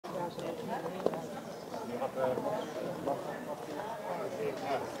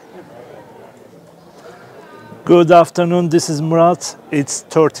Good afternoon, this is Murat. It's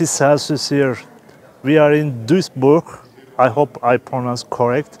 30 Celsius here. We are in Duisburg. I hope I pronounce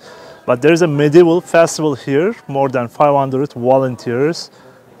correct. But there is a medieval festival here. More than 500 volunteers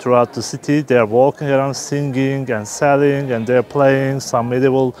throughout the city. They are walking around singing and selling, and they're playing some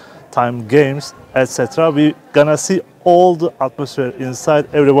medieval time games, etc. We're gonna see all the atmosphere inside.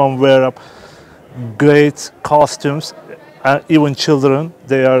 Everyone wear up great costumes, and even children,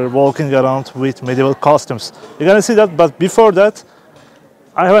 they are walking around with medieval costumes. You're gonna see that, but before that,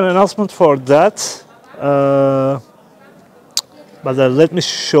 I have an announcement for that. Let me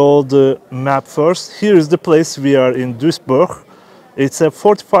show the map first. Here is the place we are in Duisburg. It's a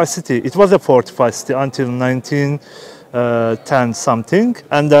fortified city. It was a fortified city until 1910 something,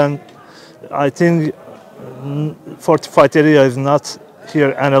 and then I think fortified area is not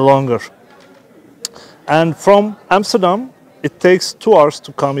here any longer. And from Amsterdam, it takes 2 hours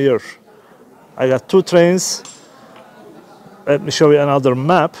to come here. I got 2 trains. Let me show you another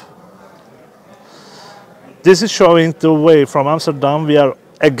map. This is showing the way from Amsterdam. We are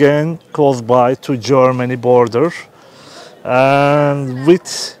again close by to Germany border. And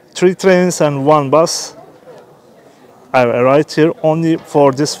with 3 trains and 1 bus, I arrived here only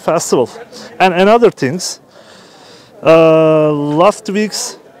for this festival. And another things, last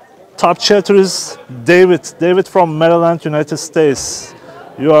week's top chatter is David. David from Maryland, United States.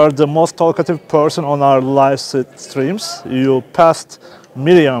 You are the most talkative person on our live streams. You passed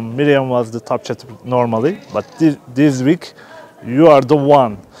Miriam. Miriam was the top chatter normally, but this week you are the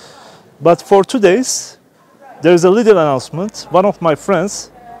one. But for today's, there is a little announcement. One of my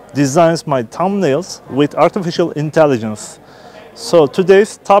friends designs my thumbnails with artificial intelligence. So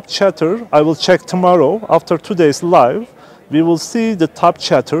today's top chatter, I will check tomorrow after today's live. We will see the top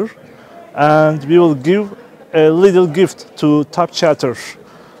chatter, and we will give a little gift to top chatter.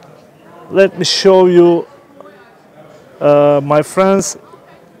 Let me show you my friend's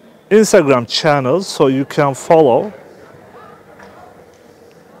Instagram channel so you can follow.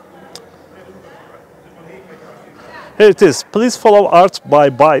 Here it is. Please follow Art by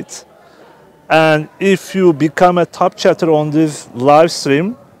Byte. And if you become a top chatter on this live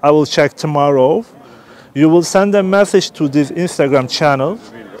stream, I will check tomorrow. You will send a message to this Instagram channel,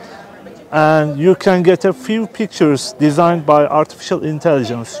 and you can get a few pictures designed by artificial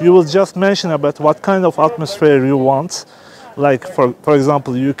intelligence. You will just mention about what kind of atmosphere you want. Like for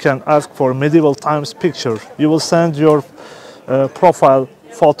example, you can ask for medieval times picture. You will send your profile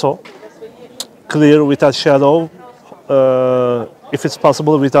photo, clear without shadow, if it's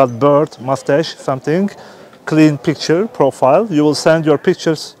possible without bird, mustache, something, clean picture profile. You will send your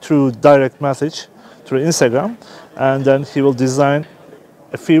pictures through direct message through Instagram, and then he will design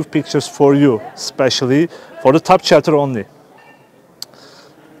a few pictures for you, especially for the top chatter only.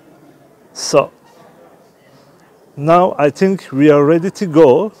 So now I think we are ready to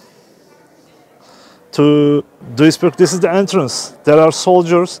go to Duisburg. This is the entrance. There are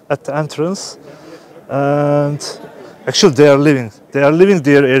soldiers at the entrance, and actually they are leaving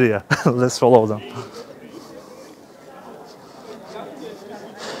their area. Let's follow them.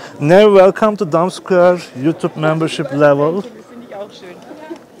 Now welcome to Doesburg YouTube membership level.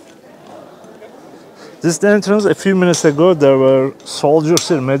 This is the entrance. A few minutes ago there were soldiers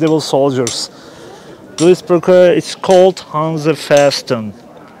here, medieval soldiers. Duisburg, it's called Hansefesten.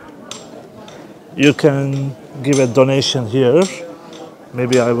 You can give a donation here.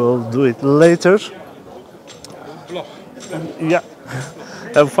 Maybe I will do it later. Yeah,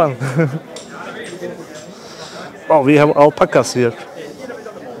 have fun. Oh, we have alpacas here.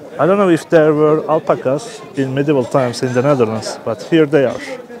 I don't know if there were alpacas in medieval times in the Netherlands, but here they are.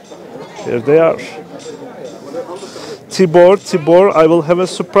 Here they are. Tibor, I will have a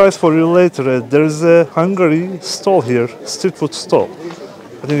surprise for you later. There is a Hungary stall here, street food stall.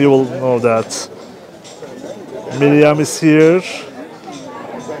 I think you will know that. Miriam is here.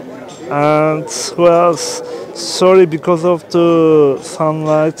 And who else? Sorry, because of the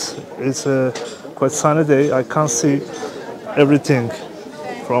sunlight, it's a quite sunny day. I can't see everything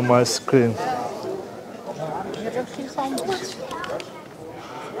from my screen.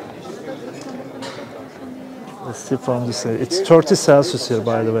 Let's see from this side. It's 30 Celsius here,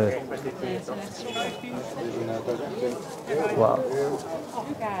 by the way. Wow.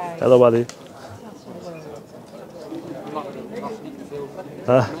 Hello, buddy.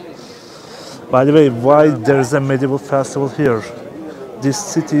 By the way, why there is a medieval festival here? This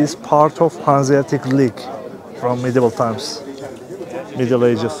city is part of Hanseatic League from medieval times, Middle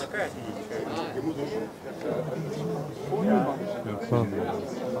Ages.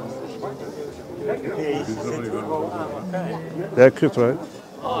 They're cute, right?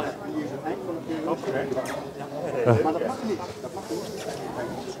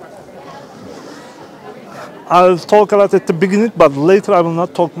 I'll talk a lot at the beginning, but later I will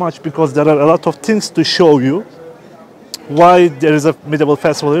not talk much because there are a lot of things to show you. Why there is a medieval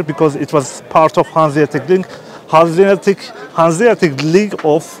festival here? Because it was part of Hanseatic League. Hanseatic League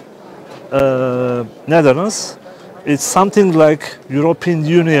of Netherlands. It's something like European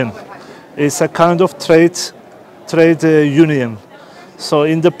Union. It's a kind of trade union. So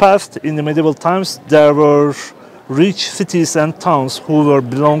in the past, in the medieval times, there were rich cities and towns who were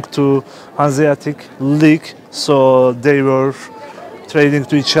belonged to Hanseatic League. So they were trading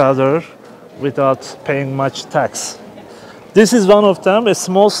to each other without paying much tax. This is one of them, a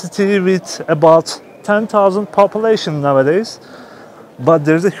small city with about 10,000 population nowadays. But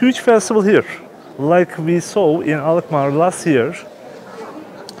there's a huge festival here, like we saw in Alkmaar last year.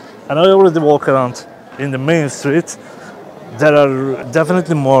 And I already walk around in the main street. There are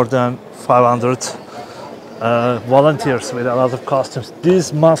definitely more than 500 volunteers with a lot of costumes.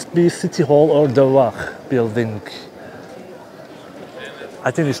 This must be City Hall or the Waag building.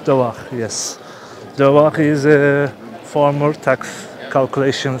 I think it's the Waag, yes. The Waag is a former tax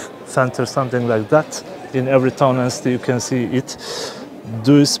calculation center, something like that. In every town and city you can see it.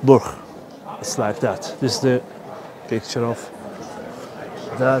 Doesburg, it's like that. This is the picture of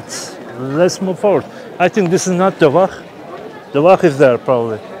that. Let's move forward. I think this is not the Waag. The Waag is there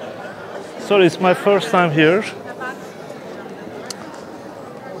probably. Sorry, it's my first time here.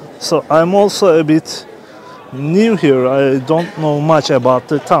 So I'm also a bit new here. I don't know much about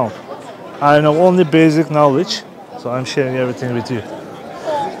the town. I know only basic knowledge, so I'm sharing everything with you.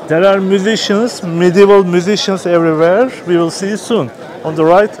 There are musicians, medieval musicians everywhere. We will see soon. On the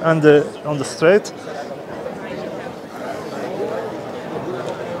right and on the straight.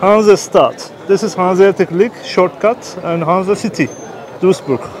 Hansestad. This is Hanseatic League shortcut and Hanse City,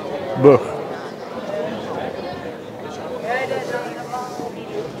 Doesburg.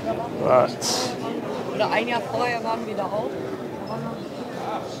 Right. Oder ein Jahr vorher waren wir da auch.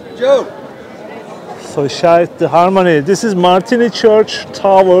 Joe. So Shite the Harmony. This is Martini Church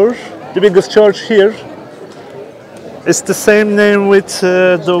Tower, the biggest church here. It's the same name with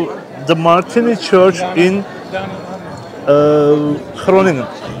the Martini Church in Groningen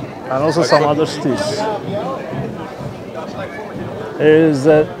and also some other cities. Here is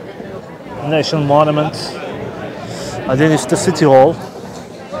the National Monument. I think it's the City Hall.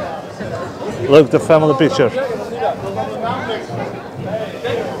 Look, the family picture.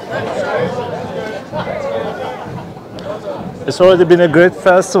 It's already been a great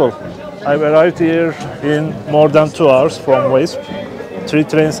festival. I've arrived here in more than 2 hours from Weesp. 3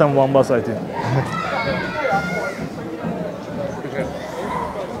 trains and 1 bus, I think.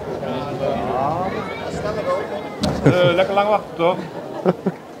 Lekker lang wachten, toch?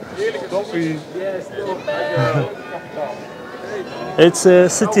 Koffie. It's a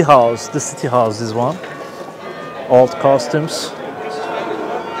city house. The city house is one. Old costumes.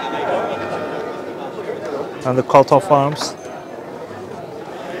 And the coat of arms.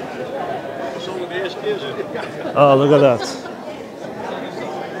 Oh, look at that.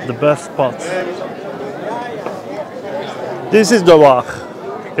 The best spot. This is the Waag.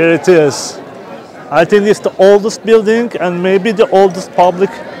 Here it is. I think it's the oldest building and maybe the oldest public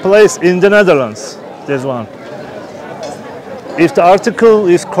place in the Netherlands. This one. If the article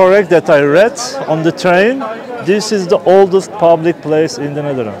is correct that I read on the train, this is the oldest public place in the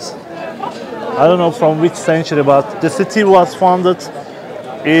Netherlands. I don't know from which century, but the city was founded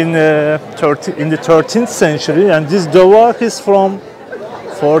in the 13th century, and this De Waag is from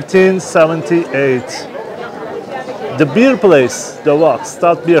 1478. The beer place, De Waag,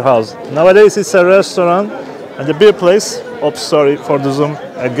 Stad Beer House. Nowadays it's a restaurant, and the beer place, oops, sorry for the zoom,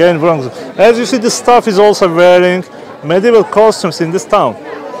 again wrong zoom. As you see, the staff is also wearing medieval costumes in this town.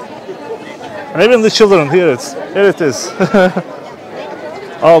 And even the children, here it is.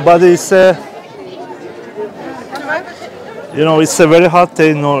 Oh, but it's you know, it's a very hot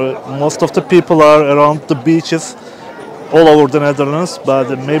day. Most of the people are around the beaches all over the Netherlands,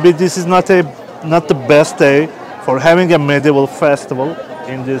 but maybe this is not the best day for having a medieval festival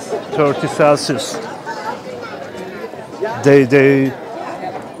in this 30 Celsius. They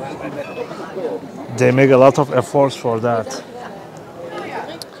make a lot of efforts for that.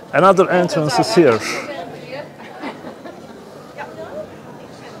 Another entrance is here.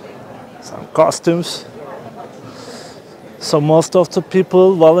 Some costumes. So most of the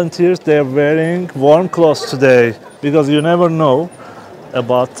people, volunteers, they're wearing warm clothes today because you never know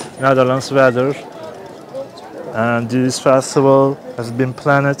about Netherlands weather. And this festival has been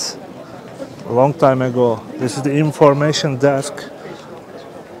planned a long time ago. This is the information desk.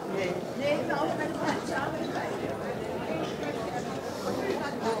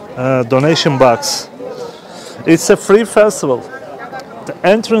 Donation box. It's a free festival. The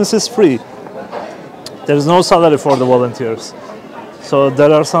entrance is free. There is no salary for the volunteers. So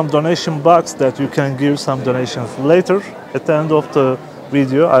there are some donation box that you can give some donations later. At the end of the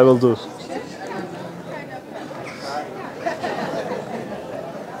video, I will do.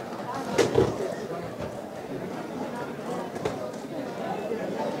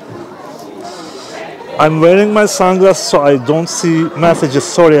 I'm wearing my sunglasses so I don't see messages,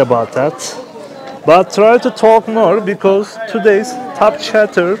 sorry about that. But try to talk more because today's top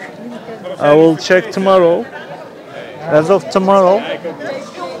chatter, I will check tomorrow. As of tomorrow,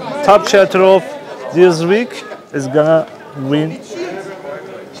 top chatter of this week is gonna win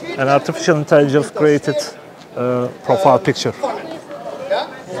an artificial intelligence created profile picture.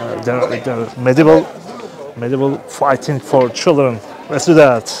 They're medieval fighting for children. Let's do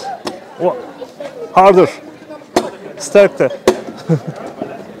that. Harder. Sterkte.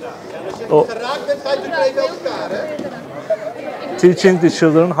 Oh. Teaching the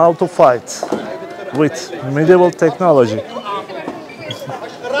children how to fight with medieval technology.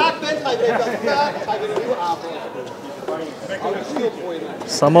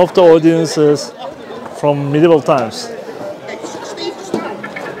 Some of the audiences from medieval times.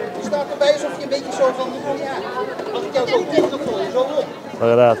 Look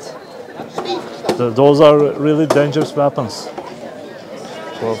at that. Those are really dangerous weapons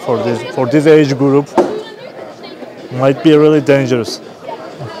for this age group. Might be really dangerous.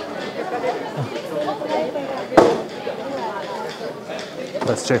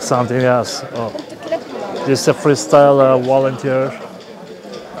 Let's check something else. Oh, this is a freestyle volunteer.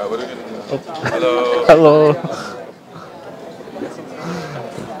 Oh. Hello. Hello.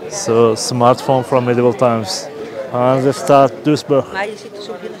 So smartphone from medieval times. Hansestad, Doesburg. Maar je ziet er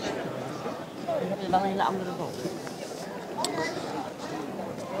zo binnen. Je hebt wel een hele andere boom.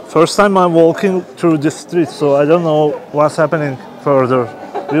 First time I'm walking through this street, so I don't know what's happening further.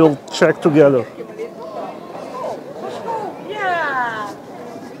 We'll check together. Ja.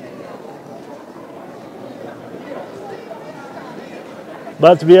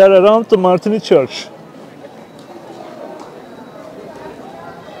 But we are around the Martini Church.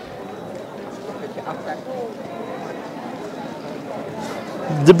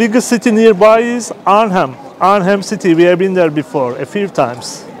 The biggest city nearby is Arnhem. Arnhem city, we have been there before a few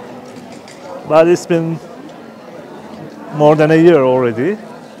times. But it's been more than a year already.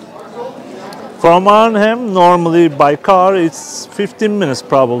 From Arnhem, normally by car, it's 15 minutes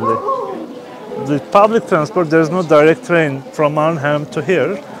probably. The public transport, there's no direct train from Arnhem to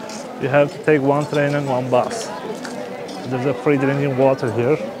here. You have to take one train and one bus. There's a free drinking water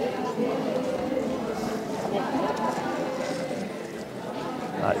here.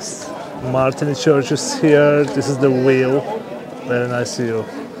 Nice. Martini Church is here. This is the wheel. Very nice view.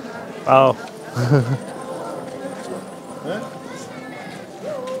 Wow.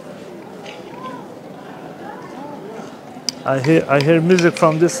 I hear music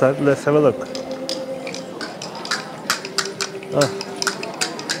from this side. Let's have a look.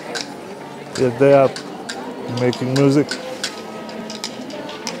 Yeah, they are making music.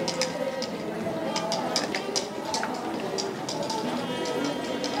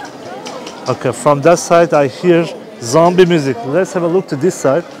 Okay, from that side I hear zombie music. Let's have a look to this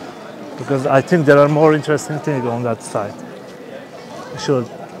side because I think there are more interesting things on that side. Sure,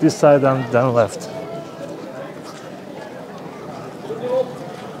 this side and then left.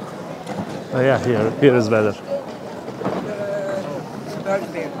 Oh yeah, here is better.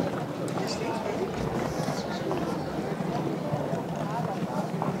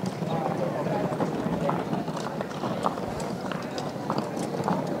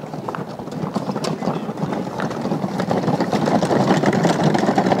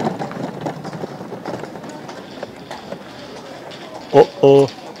 Uh-oh.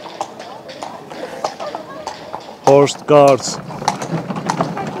 Horse guards.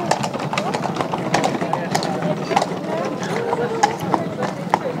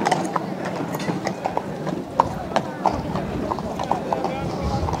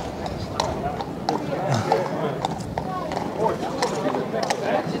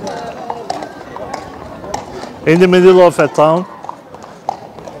 In the middle of a town.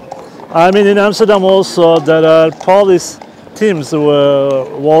 I mean, in Amsterdam also there are police teams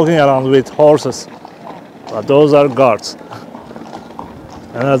walking around with horses, but those are guards.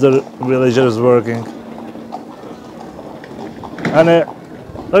 Another villager is working, and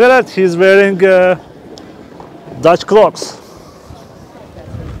look at that, he's wearing Dutch clocks.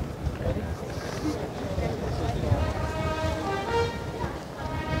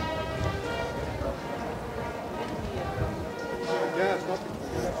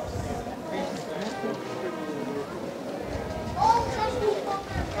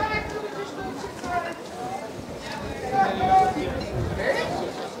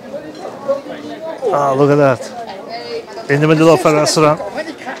 Ah, look at that. In the middle of a restaurant.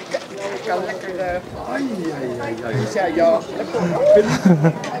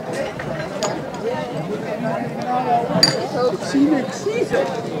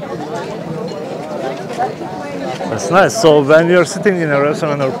 That's nice. So when you're sitting in a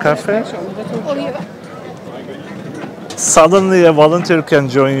restaurant or cafe, suddenly a volunteer can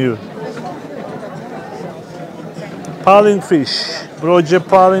join you. Paling fish. Broje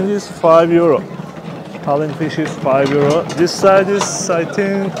paling is €5. Paling fish is €5. This side is, I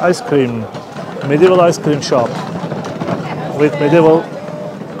think, ice cream. Medieval ice cream shop with medieval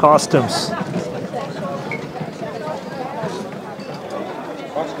costumes.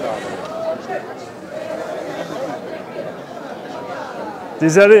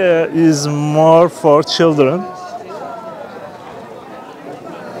 This area is more for children.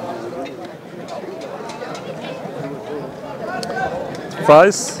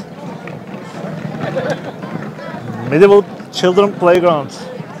 Price. Medieval children playground.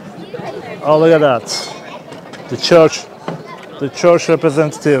 Oh, look at that. The church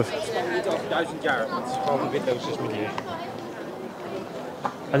representative.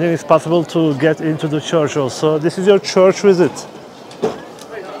 I think it's possible to get into the church also. This is your church visit.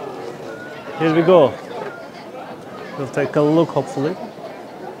 Here we go. We'll take a look, hopefully.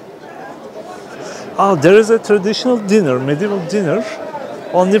 Oh, there is a traditional dinner, medieval dinner,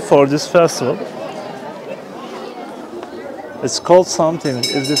 only for this festival. It's called something.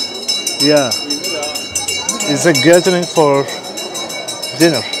 Is it? Yeah. It's a gathering for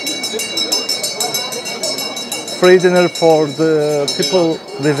dinner. Free dinner for the people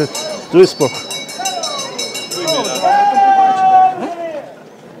visit Duisburg.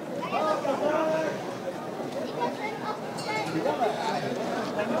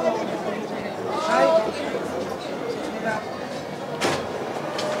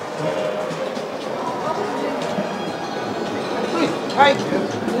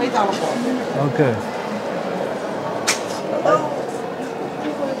 Okay.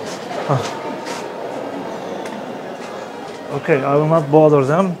 Okay, I will not bother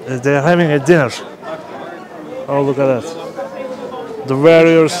them. They're having a dinner. Oh, look at that. The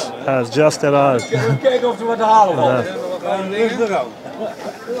warriors has just arrived. Kijken of er wat te halen valt. Rustig aan.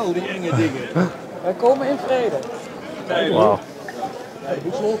 Oh, die enge dingen. Wij komen in vrede. Wow.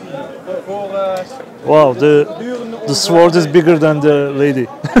 Wow, the sword is bigger than the lady.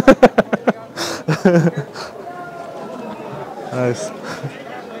 Nice.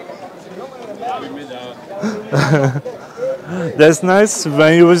 That's nice.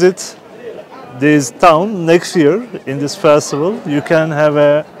 When you visit this town next year in this festival, you can have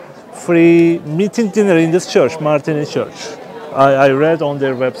a free meeting dinner in this church, Martini Church. I read on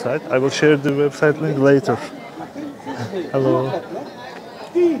their website. I will share the website link later. Hello.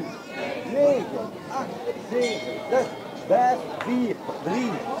 10, 9, 8, 7, 6, 5, 4,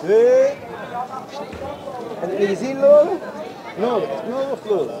 3, 2. En je ziet Loor? Noord of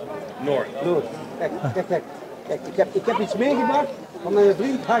Loor? Noord. Kijk. Ik heb iets meegebracht van mijn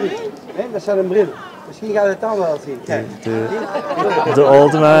vriend Harry. Dat is een bril. Misschien gaat het dan wel zien. Kijk. The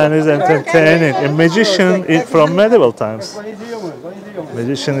old man is entertaining. A magician from medieval times.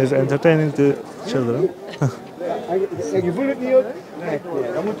 Magician is entertaining the children. Je voelt het niet op? Nee,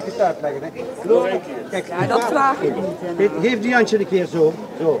 dan moet ik het uitleggen. Kijk, Ja, dat vraag ik niet. geef die handje een keer zo.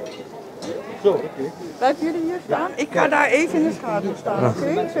 Blijven jullie hier staan? Ik ga daar even in de schaduw staan, oké?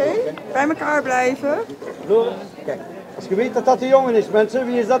 Bij elkaar blijven. Kijk, als je weet dat dat de jongen is, mensen,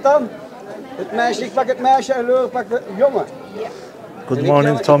 wie is dat dan? Het meisje, ik pak het meisje en Loor pakt de jongen. Good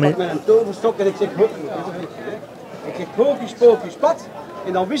morning, Tommy. Ik pak met een toverstok en ik zeg hocus pocus pat.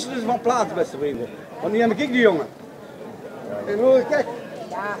 En dan wisselen ze van plaats, beste vrienden. Want nu heb ik de jongen. En Loor, kijk.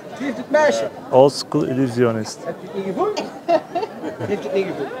 Geeft het meisje. Old school illusionist. Heb je het niet gevoeld? Heeft het niet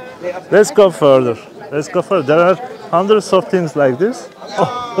gevoeld? Nee, Let's go further. There are hundreds of things like this.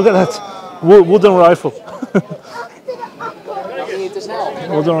 Oh, look at that. Wooden rifle. Niet te snel.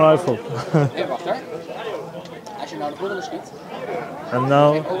 Wooden rifle. Nee, wacht hoor. Als je nou de boddelen schiet. And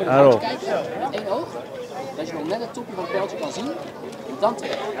now Over de arrow. kijken. Met één oog. Dat je nog net het topje van het pijltje kan zien. En dan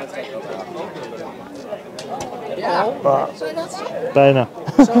trekken. Ja, zie je dat? Bijna.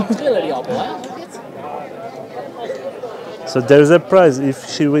 Zo trillen die appel, hè? So there is a prize if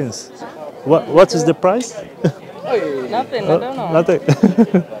she wins. What is the prize? Nothing, I don't know. Nothing.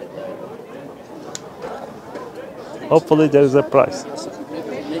 Hopefully there is a prize.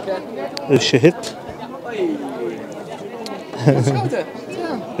 If she hit,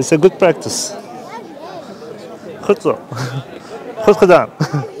 it's a good practice. Goed zo. Goed gedaan.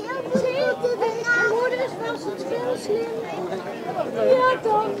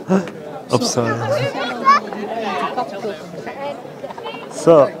 Oops, sorry.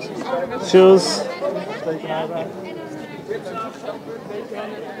 So, shoes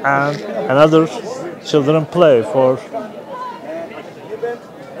and another children play for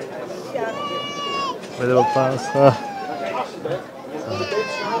medieval times.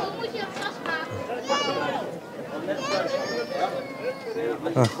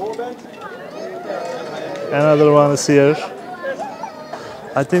 Another one is here.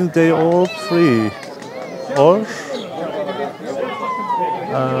 I think they all free, or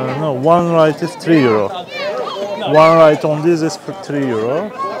no, one ride is €3. One ride on this is for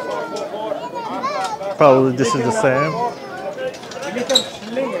 €3. Probably this is the same.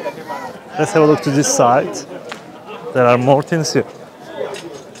 Let's have a look to this side. There are more things here.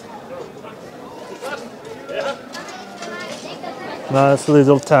 Nice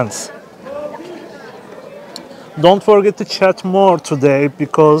little tents. Don't forget to chat more today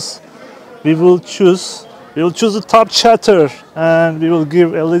because we will choose the top chatter and we will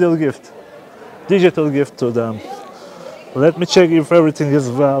give a little gift, digital gift to them. Let me check if everything is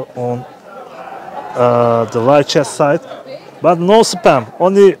well on the live chat side, but no spam,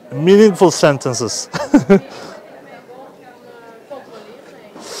 only meaningful sentences.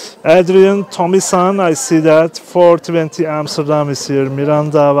 Adrian, Tommy-san, I see that. 420 Amsterdam is here.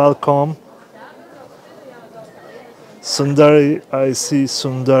 Miranda, welcome. Sundari, I see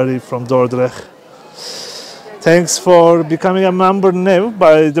Sundari from Dordrecht. Thanks for becoming a member now.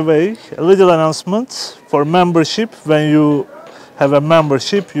 By the way, a little announcement for membership. When you have a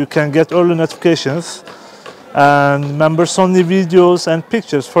membership, you can get early notifications and members only videos and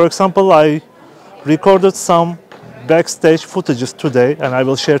pictures. For example, I recorded some backstage footages today and I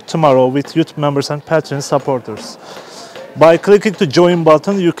will share tomorrow with YouTube members and Patreon supporters. By clicking the join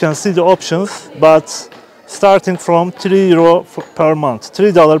button, you can see the options, but starting from €3 per month,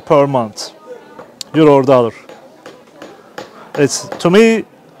 $3 per month, euro or dollar. It's, to me,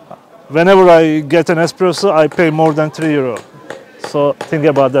 whenever I get an espresso, I pay more than €3. So think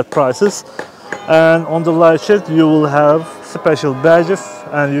about that prices. And on the live chat, you will have special badges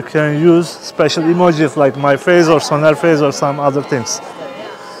and you can use special emojis like my face or Soner face or some other things.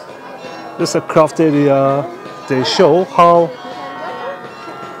 This is a craft area. They show how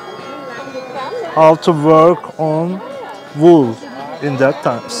to work on wool in that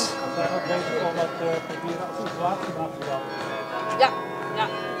times.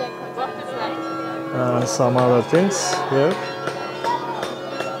 And some other things here.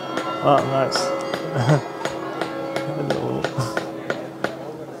 Ah, nice. Hello.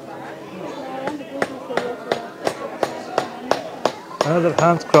 Another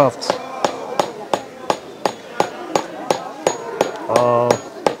handcraft.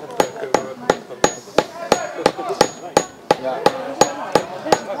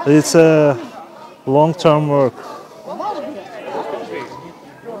 It's a long-term work.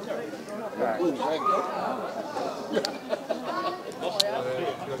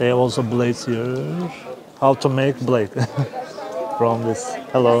 They have also blades here. How to make blade from this.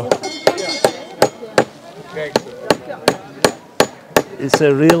 Hello. It's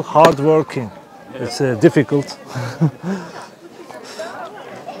a real hard working. It's difficult.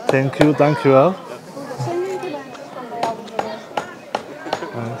 Thank you, thank you all.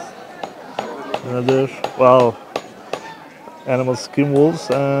 Another, wow, animal skin wools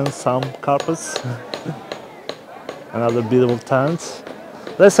and some carpets. Another beautiful tent.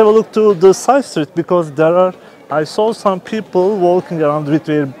 Let's have a look to the side street because I saw some people walking around with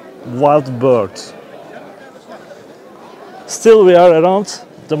their wild birds. Still we are around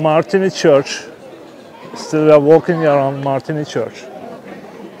the Martini Church. Still we are walking around Martini Church.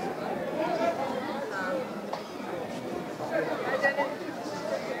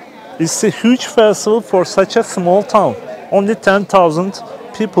 It's a huge festival for such a small town. Only 10,000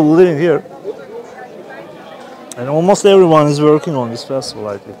 people living here. And almost everyone is working on this festival,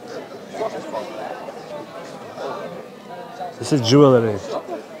 I think. This is jewelry.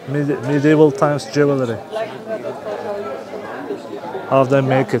 Medieval times jewelry. How they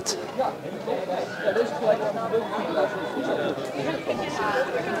make it.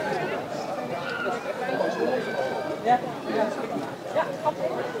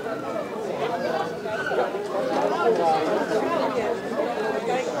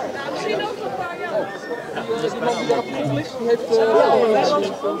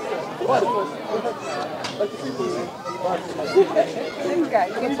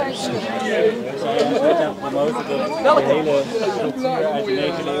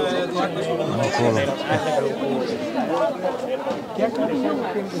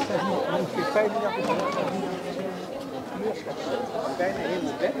 Bijna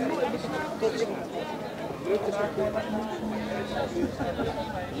helemaal weg.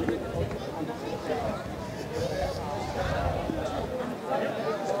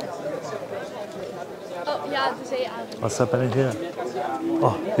 Oh, ja, de zeearend. What's happening here?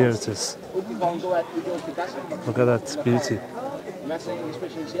 Oh, here it is. Look at that beauty. Mensen zijn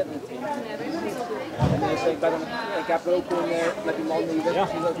gespecialiseerd in het team. Ik heb ook met die man die die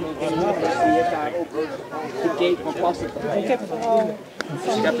heeft daar ook gekeken van plastic. Dus ik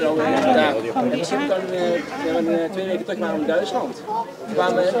heb er al gedaan. In principe we 2 weken terug naar Duitsland. Toen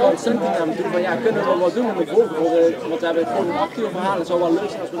kwamen we al studenten naar me toe van ja, kunnen we wat doen met de volgende? Want we hebben gewoon een 8 uur verhaal. Het zou wel leuk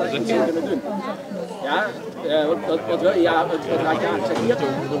zijn als we dat iets kunnen doen. Ja, wat wil je? Ja, wat raak je aan? Ik zeg hier,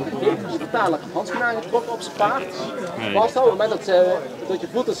 die vertaler, handschoenen aangetrokken op zijn paard. Vasthouden, op het moment dat je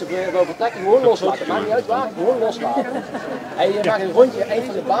voelt dat ze wil vertrekken, gewoon loslaten. Maakt niet uit waar, gewoon loslaten. Hij maakt een rondje eind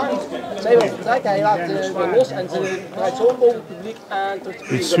van de baan. Zij wil vertrekken, hij laat weer los en ze draait zo over het publiek aan tot het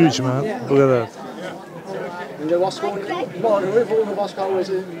publiek. It's huge, man. Look at that. En er was gewoon, man, een volgende was gehouden,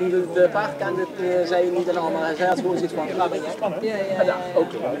 de paard kende het, zei niet en allemaal, hij had gewoon zoiets van, ja,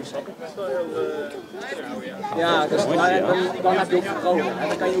 oké. Ja, dus dan heb je ook vertrouwen en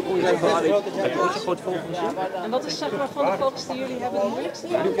dan kan je ook gewoon zeggen, van, weet je, heb je ook zo'n groot vogels. En wat is zeg maar van de vogels die jullie hebben de moeilijkste?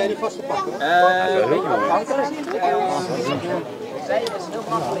 Kan je die vast te pakken? Weet je wat kanker? Zij is heel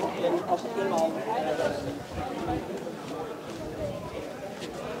makkelijk als het eenmaal...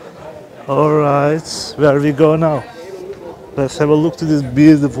 Alright, where we go now? Let's have a look to this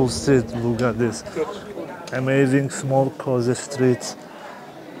beautiful street. Look at this amazing small cozy street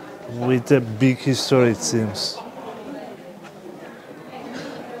with a big history, it seems.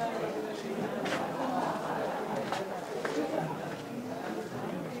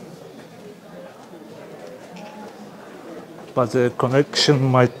 But the connection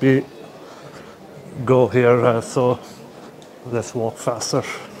might be go here, so let's walk faster.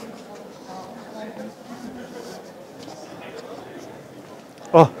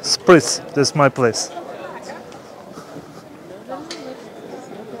 Oh, Spritz, that's my place.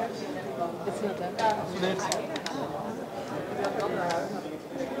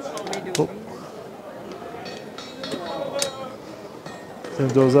 Oh.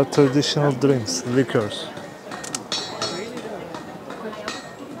 And those are traditional drinks, liquors.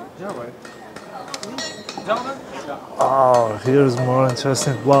 Oh, here's more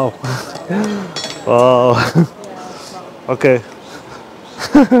interesting. Wow. Wow. Okay.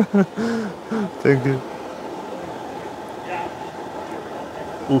 Thank you.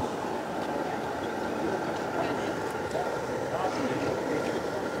 Ooh.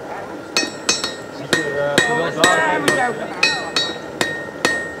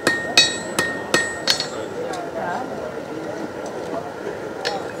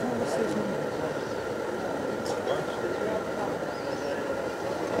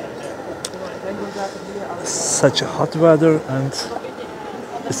 Such a hot weather and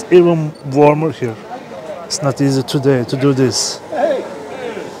it's even warmer here. It's not easy today to do this.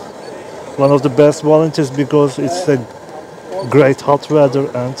 One of the best volunteers because it's a great hot weather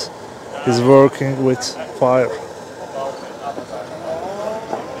and he's working with fire.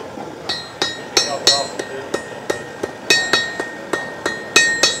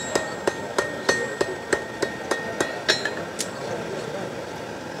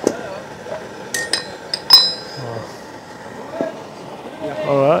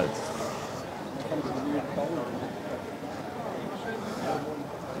 All right.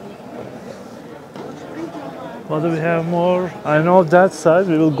 What do we have more? I know that side.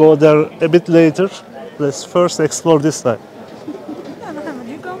 We will go there a bit later. Let's first explore this side. Ja, dan gaan we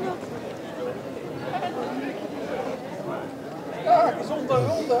nu komen.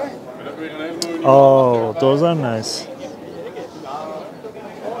 Oh, those are nice.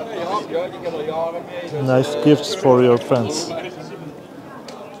 Nice gifts for your friends.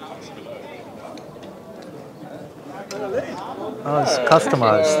 Oh, it's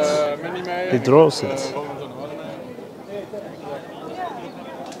customized. He draws it.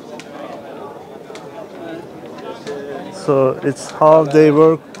 So it's how they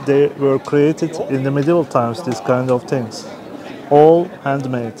were created in the medieval times, these kind of things. All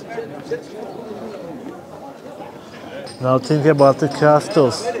handmade. Now think about the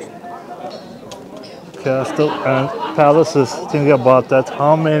castles. Castle and palaces. Think about that.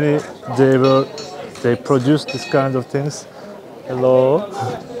 How many they produced this kind of things. Hello.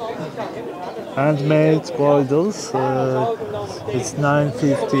 Handmade bottles. It's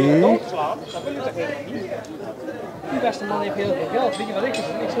 $9.50. Die beste man heeft heel veel geld. Weet je wat ik doe?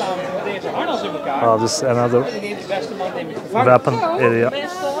 Ik sla hem met deze harnas in elkaar. Oh, this is another En die neemt de beste man neemt gevangen. weapon area.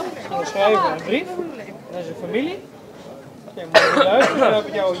 Dan schrijven we een brief naar zijn familie. Kijk, moet je luisteren, dan heb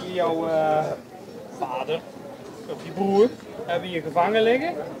je jouw vader of je broer hebben hier gevangen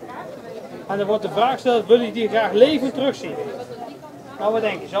liggen. En dan wordt de vraag gesteld, wil je die graag levend terugzien? Nou, wat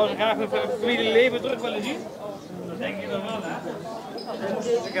denk je? Zou ze graag een familie levend terug willen zien? Dat denk je dan wel, hè? Dan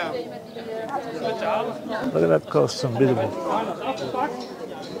moesten ze gaan betalen. Look at that costume, beautiful. Harnas afgepakt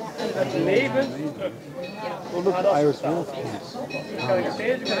en het levend terug. Maar dat is dan kan ik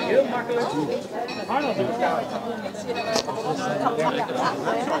steeds, kan ik heel makkelijk harnas in elkaar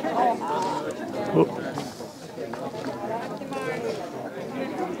Oh.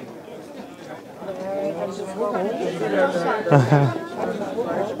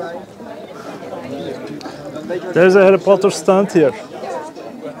 There's a Harry Potter stand here.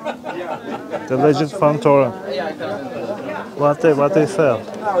 The Legend van Toren. What they sell?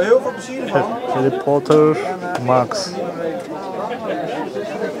 Nou, heel veel plezier ervan. Harry Potter Max.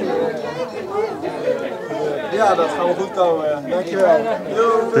 Ja, dat gaan we goed komen. Dankjewel.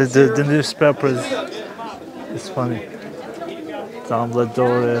 The newspaper is funny.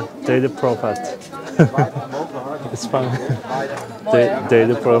 Dumbledore, Daily Prophet. It's funny.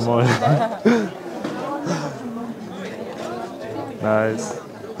 Daily Promo. Nice.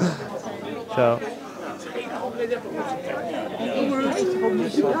 Ciao.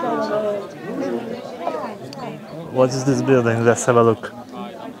 What is this building? Let's have a look.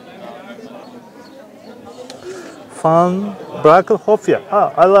 Van Brakelhofje.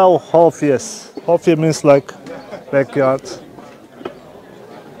 Ah, I love Hofjes. Hofje means like backyard,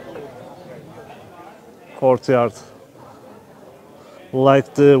 courtyard. Like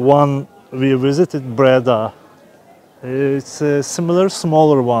the one we visited, Breda. It's a similar,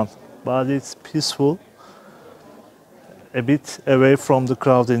 smaller one, but it's peaceful. A bit away from the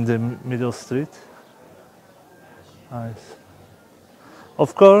crowd in the middle street. Nice.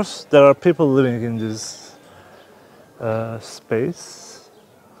 Of course, there are people living in this space.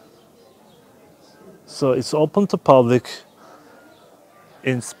 So it's open to public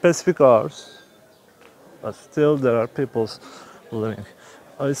in specific hours, but still there are people living.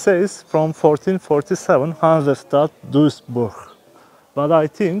 It says from 1447 Hansestadt Duisburg, but I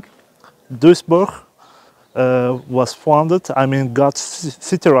think Duisburg was founded, got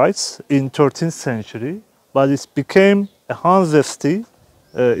city rights in 13th century, but it became a Hansestadt.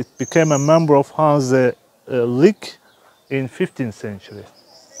 It became a member of Hanse League in 15th century.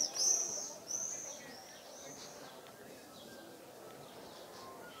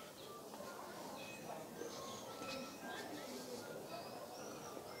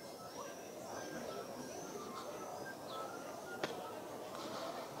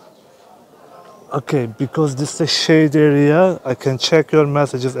 Okay, because this is a shade area, I can check your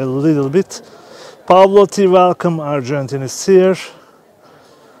messages a little bit. Pablo T, welcome, Argentine is here.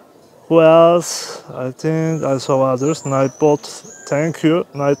 Who else? I think I saw others. Nightbot, thank you.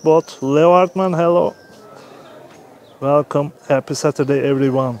 Nightbot, Leo Hartman, hello. Welcome, happy Saturday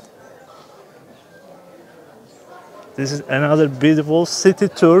everyone. This is another beautiful city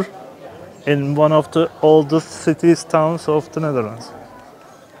tour in one of the oldest cities, towns of the Netherlands.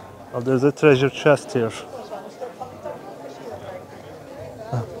 Oh, there's a treasure chest here.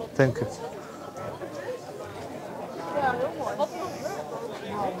 Ah, thank you.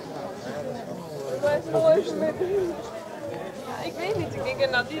 Ik weet niet, ik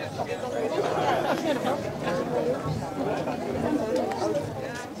denk dat die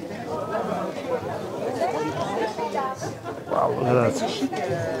Wow, look at that.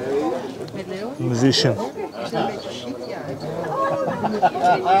 Musician.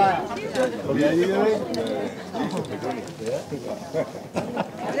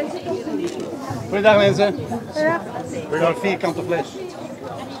 Goedendag mensen. We gaan een vierkante fles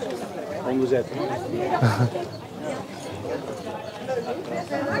onderzetten.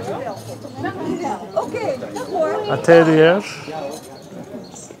 Oké, dag hoor. Atelier.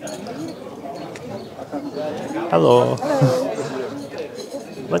 Hallo.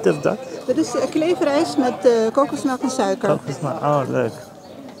 Wat is dat? Dit is kleefrijst met kokosmelk en suiker. Kokosmelk, oh leuk.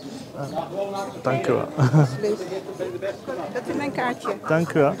 Dank u wel. Dat is mijn kaartje.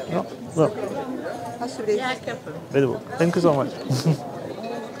 Dank u wel. Ja, zo. Alsjeblieft. Ja, ik heb hem. Beautiful. Thank you so much.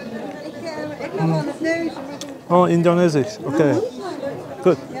 Ik mag wel het neus. Oh, Indonesisch. Okay.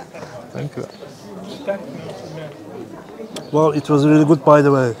 Good. Thank you. Well, it was really good, by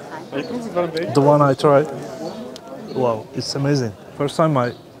the way. The one I tried. Wow, it's amazing. First time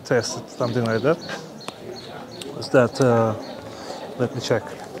I tasted something like that. Is that? Let me check.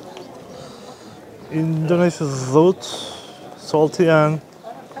 Indonesian zoet, salty and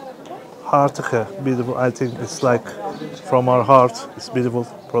hartige. Beautiful. I think it's like from our heart. It's beautiful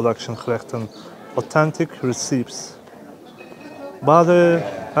production, correct and authentic recipes. but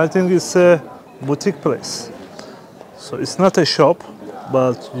I think it's a boutique place. So it's not a shop,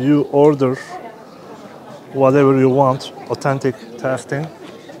 but you order whatever you want, authentic tasting,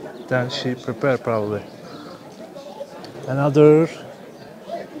 then she prepared probably. Another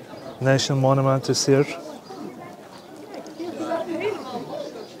national monument is here.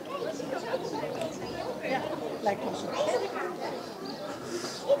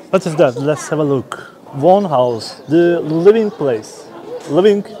 What is that? Let's have a look. One house, the living place,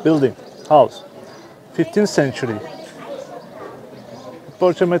 living building, house, 15th century.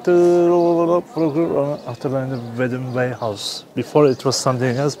 Hatırlayın Wedding Way House. Before it was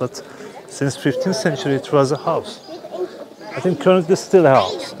something else, but since 15th century it was a house. I think currently still a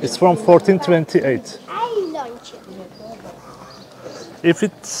house. It's from 1428. If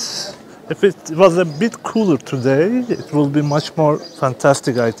it was a bit cooler today, it will be much more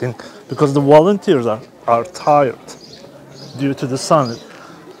fantastic, I think, because the volunteers are tired due to the sun.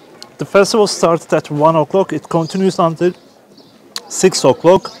 The festival started at 1 o'clock. It continues until 6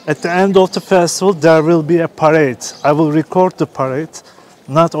 o'clock. At the end of the festival, there will be a parade. I will record the parade,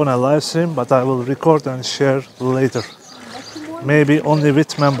 not on a live stream, but I will record and share later. Maybe only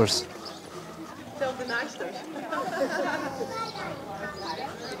with members.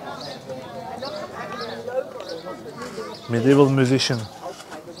 Medieval musician.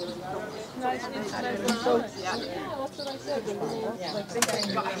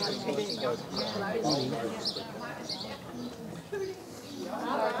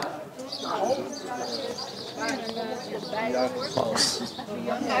 Fox.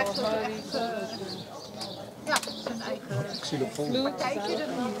 Xylofoon. Kijk je er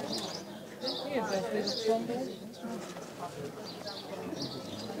niet?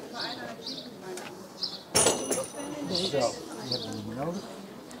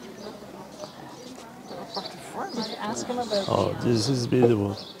 Oh, this is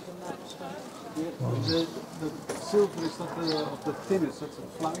beautiful. De zilver is dat, of de tin is dat een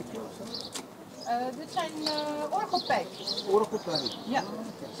fluitje of zo? Dit zijn orgelpijpjes. Orgelpijp. Ja.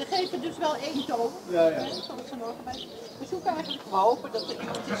 Ze geven dus wel één toon. Ja, ja. Zoals een orgelpijp. We zoeken eigenlijk, we hopen dat er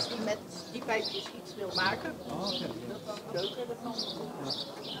iemand is die met die pijpjes iets wil maken. Oh, okay. Dat is leuker ervan.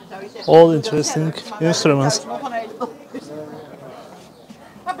 Zou je zeggen, All interesting instruments. Nog een heleboel.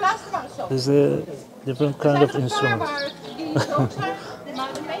 Maar blaas er maar eens zo. There's a different kind of instrument. Maar die groot zijn,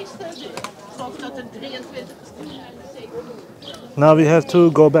 maar de meeste, ik geloof dat er 23 zijn. Now we have to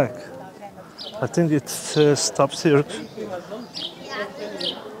go back. I think it stops here.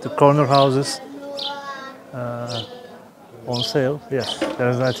 The corner houses on sale. Yes, there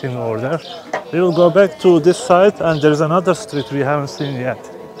is nothing over there. We will go back to this side, and there is another street we haven't seen yet.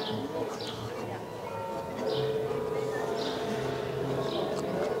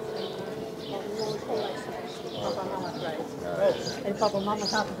 En papa en mama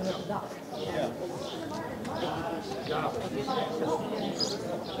zaten er op de dag.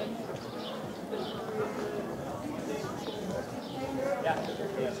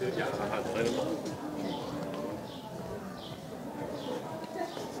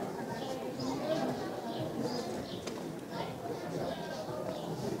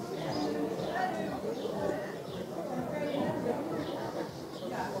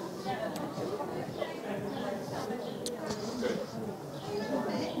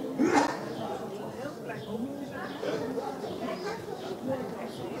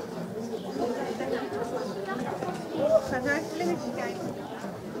 Ga zo even links kijken.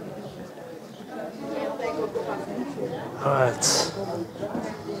 All right.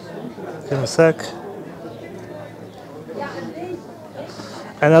 Give me a sec.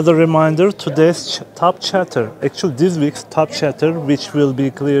 Another reminder, today's top chatter, actually this week's top chatter, which will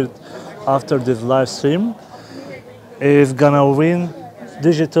be cleared after this live stream, is gonna win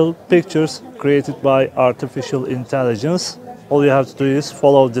digital pictures created by artificial intelligence. All you have to do is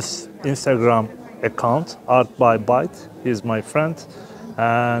follow this Instagram account, Art by Byte. He's my friend,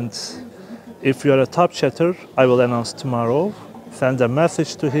 and if you are a top chatter, I will announce tomorrow. Send a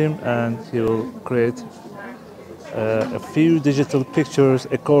message to him and he will create a few digital pictures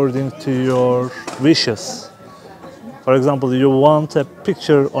according to your wishes. For example, you want a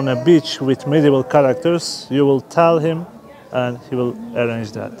picture on a beach with medieval characters, you will tell him and he will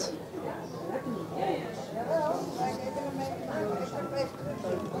arrange that.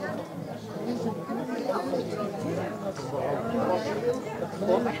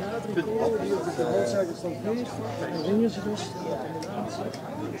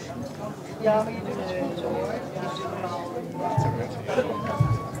 Ja, maar je doet het goed hoor. Ja,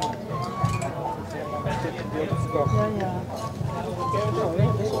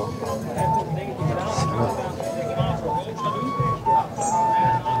 ja.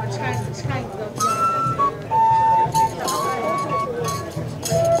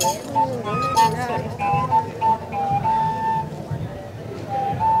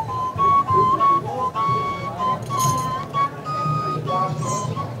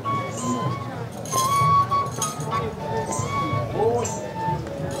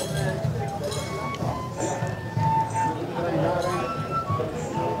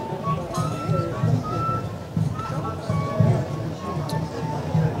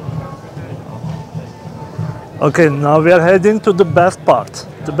 Okay, now we are heading to the best part.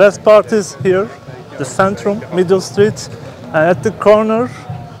 The best part is here, the Centrum, Middle Street, and at the corner,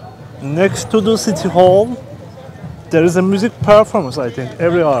 next to the City Hall, there is a music performance, I think,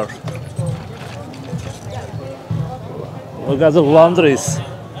 every hour. Look at the laundries.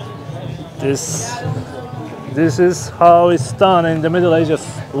 This is how it's done in the Middle Ages,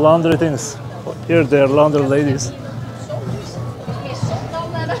 laundry things. Here they are laundry ladies.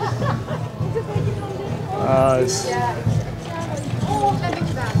 Nice.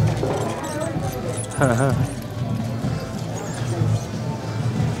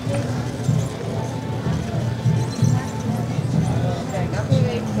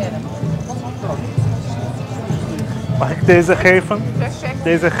 Mag ik deze geven?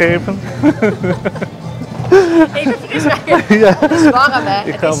 Deze geven? Even fris maken. Ja. Het is warm, hè?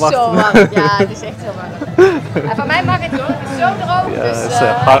 Ik Het ga is wachten. zo warm. Ja, het is echt heel warm. En van mij mag het hoor. Het is zo droog. Ja, Dus, het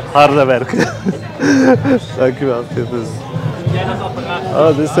is harde werk. Dankjewel. Dus.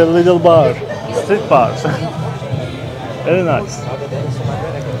 Oh, this is a little bar. Street bar. Very nice.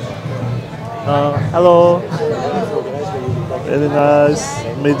 Hello. Very nice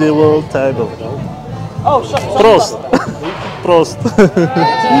medieval table. Oh, sorry. Prost. Prost.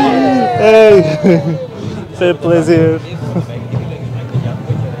 Hey. Veel plezier.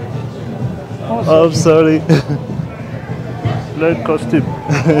 Oh, sorry. Leuk kostuum.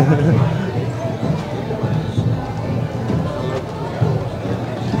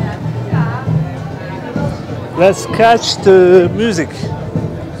 Let's catch the music.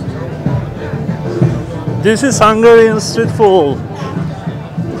 This is Hungarian street food.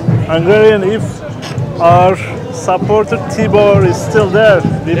 Hungarian, if our supporter Tibor is still there.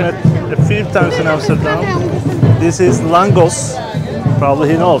 We met a few times in Amsterdam. This is Langos. Probably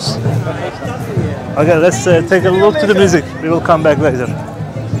he knows. Okay, let's take a look to the music. We will come back later.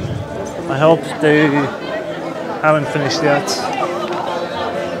 I hope they haven't finished yet.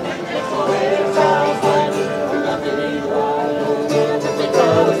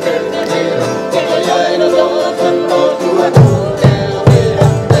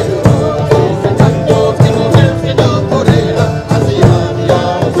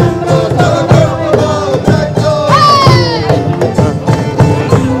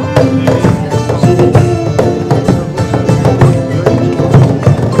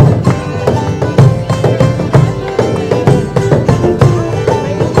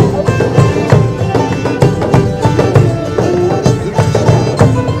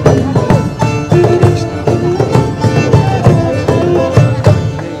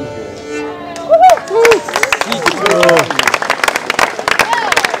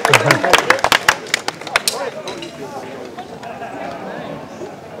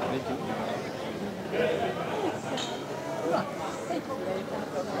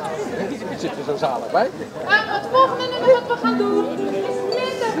 Het volgende nummer wat we gaan doen is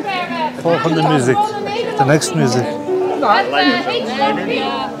minder ver weg. Volgende muziek. The next music. Het heet Stampie.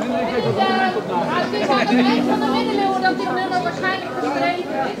 Het is aan het eind van de middeleeuwen dat dit nummer waarschijnlijk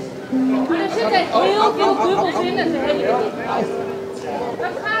geschreven is. Maar er zitten heel veel dubbels in het hele lied.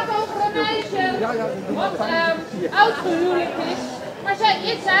 Het gaat over een meisje wat uitgehuwelijkd is. Maar zij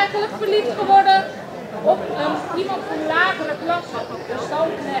is eigenlijk verliefd geworden op iemand van lagere klasse, een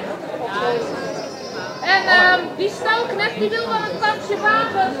stalknecht. En die stalknecht die wil wel een kansje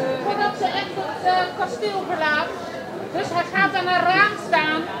wagen voordat ze echt het kasteel verlaat. Dus hij gaat aan een raam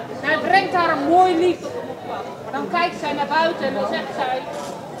staan en hij brengt haar een mooi lied. Maar dan kijkt zij naar buiten en dan zegt zij: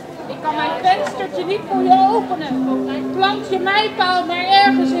 ik kan mijn venstertje niet voor je openen. Plant je mijpaal maar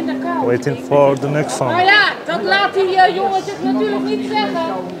ergens in de kou. Waiting for the next song. Maar ja, dat laat die jongen zich natuurlijk niet zeggen.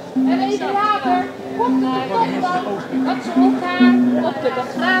 En even later komt het er toch van dat ze elkaar op de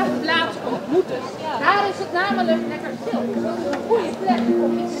begraafplaats ontmoeten. Daar is het namelijk lekker stil. Dat is een goede plek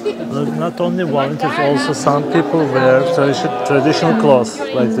om iets stiekem te doen. Not only one, it is also some people wear traditional clothes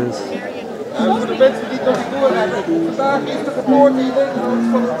like this. Voor de mensen die het nog niet doorrijden, vandaag is de geboorte in Nederland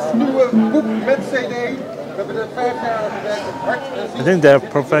van het nieuwe boek met CD. We hebben er 5 jaar aan gewerkt, met hart en ziel. I think they're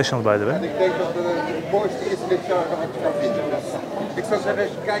professional, by the way. En ik denk dat het mooiste is dit jaar wat je kan vinden. Dus ik zou zeggen,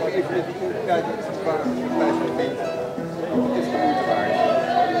 kijk even in de tijd waar je blijft vindt. Het is de moeite waard.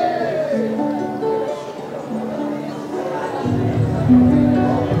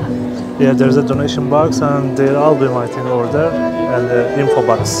 Yeah, there's a donation box and their album I think over there and the info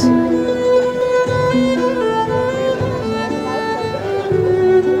box.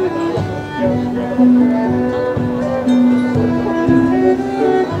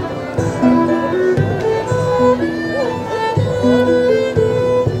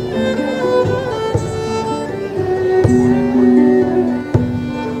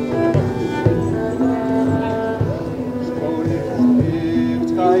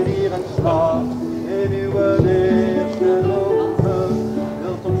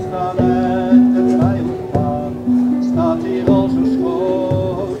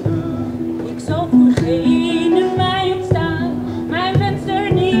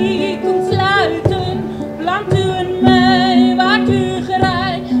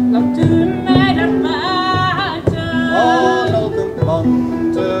 komt u mij daar buiten. Al welke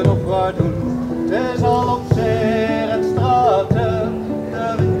planten of waar doen, het is al op zeer en straten.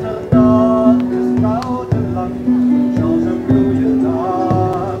 De winternacht is koud en lang, zoals een bloeiend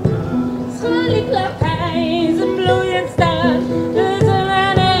apen. Schaliek laat hij zijn bloeien staan, we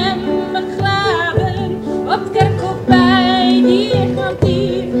zullen hem begraven. Op het kerkhof bij die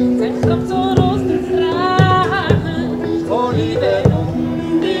kwartier, zijn grafzorrels te vragen. Voor lieve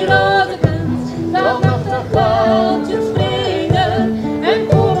Die rozekens, dat nachtegaaltjes vliegen. En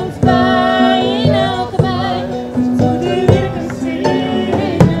voor ons bij in elke wei, zo die weer kunt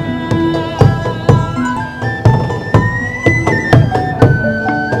zingen.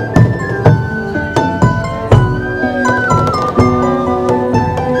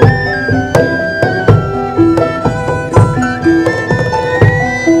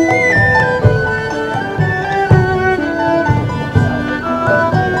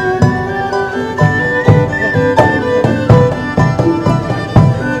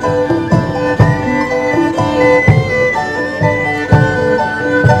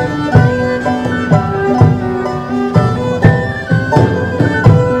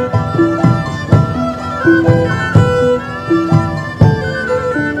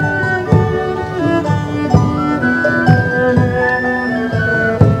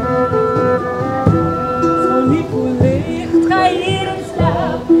 Zo lief hoe licht ga hier in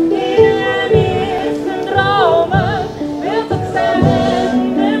slaap, in eerste dromen. Wilt ik zijn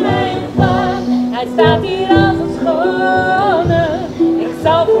in mijn vaart, hij staat hier als een schone. Ik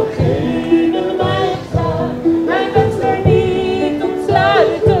zal voor geen in mij staan, mijn wensen niet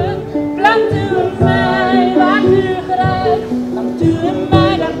ontsluiten. Plant u in mij waar u grijpt, plant u in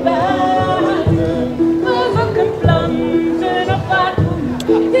mij naar buiten. Als ook een planten op waar doen,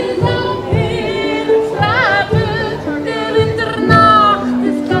 het is al in de straten. De winternacht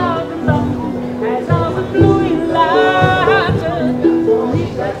is koud en lang, hij zal zijn bloeien laten. Voor wie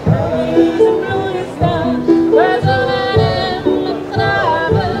gaat hij zijn bloeien staan, wij zullen hem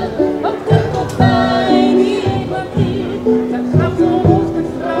begraven. Op de kop bij die kwartier, zijn grafzorrels te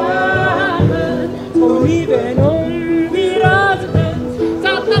vragen. Voor wie en om die rozekens,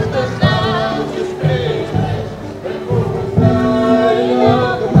 zal nachtegaaltjes spreken. En voor ons bij in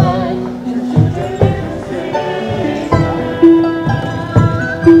elke wei, zo zoet en lief zingen.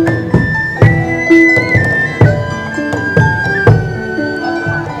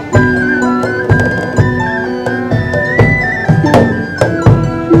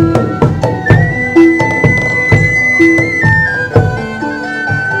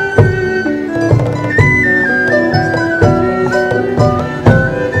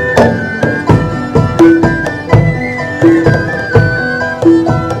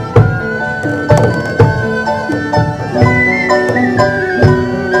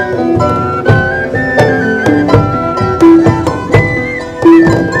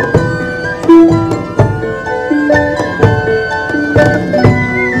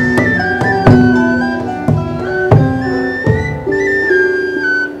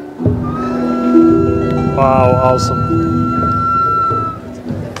 Wow, awesome.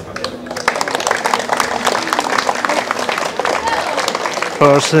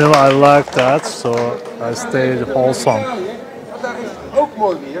 Personally, I like that, so I stayed the whole song. Vandaag is het ook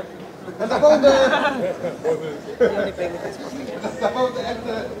mooi weer. En daar woonde echt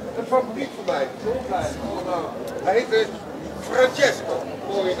een favoriet van mij. Hij heette Francesco.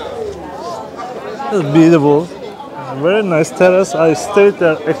 Mooie naam. It's beautiful. Very nice terrace. I stayed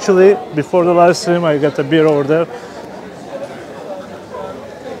there actually before the live stream. I got a beer over there.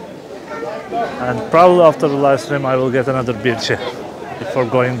 And probably after the live stream I will get another beertje before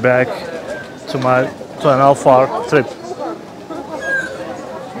going back to my 2.5-hour trip.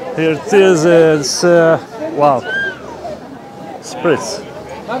 Here it is, it's wow, spritz.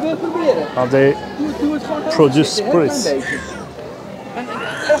 Maar wil je het proberen? How they Doe het gewoon produce een klein spritz. beetje. En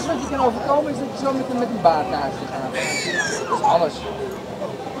het ergste wat je kan overkomen is dat je zo met een baard naast je gaat. Dat is alles.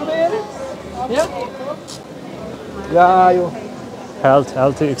 Proberen? Ja? Ja joh.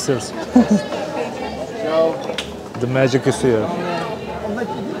 Healthy exercise. Zo. The magic is here. Omdat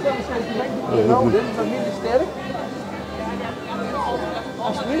je dit wel steeds een beetje genomen hebt, wat minder sterk.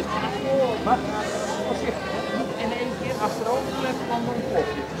 Alsjeblieft. Maar als je niet in één keer achterover blijft, dan een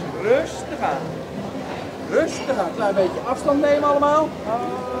klopje. Dus rustig aan. Rustig aan. Een klein beetje afstand nemen allemaal.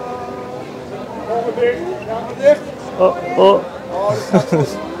 Ogen dicht. Ogen dicht. Oh, oh. Oh, dat gaat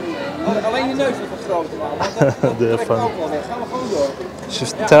goed. Alleen je neus wordt wat groter, man. Dat trekt ook wel weg. Gaan we gewoon door.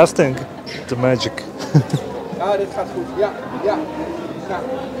 She's testing the magic. Ja, dit gaat goed. Ja, ja. Nou,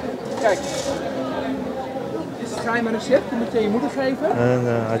 kijk. ga je met een sip, die moet je je moeder geven. And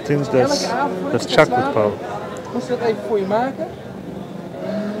I think that's chocolate powder. Moet ze dat even voor je maken.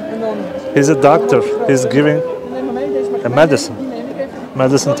 En dan... He's a doctor. He's giving Neem maar mee, deze mag je a meenemen. medicine. Die neem ik even.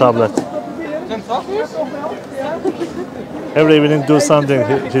 Medicine tablet. Zijn het is? Ja. Every evening do something,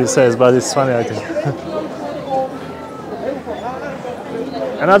 he says, but it's funny, I think.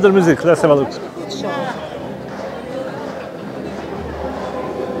 Another music, let's have a look.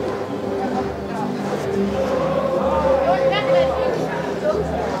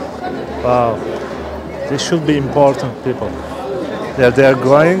 Wow, this should be important, people. They are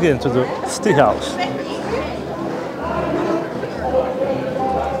going into the city house.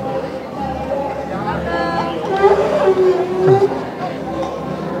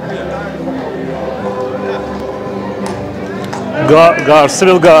 Guards,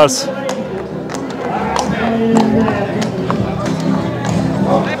 civil guards.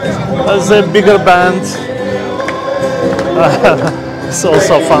 As a bigger band, it's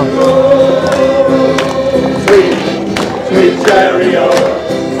also fun. Sweet chariot,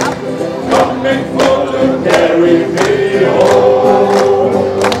 coming for to carry me home.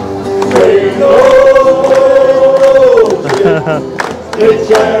 Swing low, sweet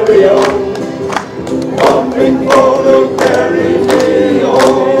chariot, coming for to carry me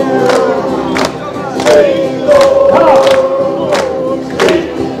home. Swing low,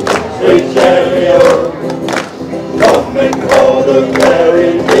 sweet chariot, coming for to carry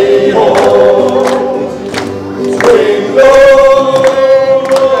me home. Swing low,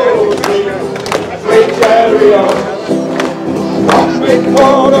 sweet chariot, coming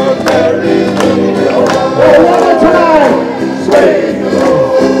for to carry me home. One more time. Swing low,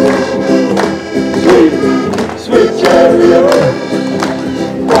 sweet chariot,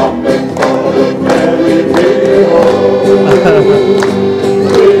 coming for to carry me home.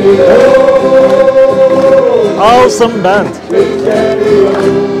 Swing low, Awesome band.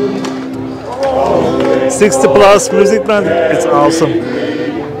 60 plus music band, it's awesome.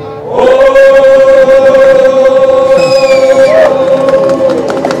 Oh,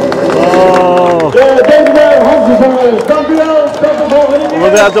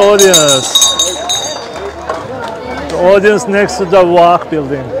 look at the audience. The audience next to the WAC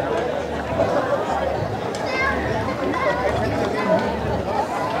building.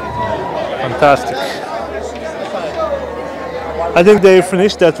 Fantastic. I think they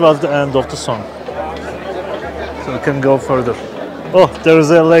finished, that was the end of the song. So we can go further. Oh, there is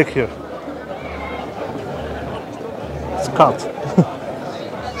a lake here. It's cut.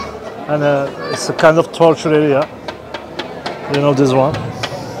 And it's a kind of torture area. You know this one.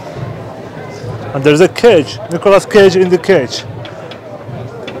 And there's a cage. Nicolas Cage in the cage.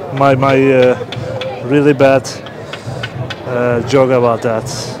 My really bad joke about that.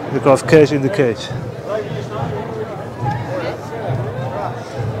 Nicolas Cage in the cage.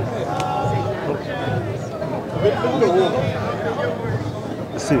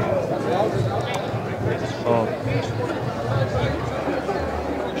 See. Oh.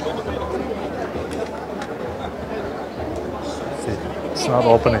 See, it's not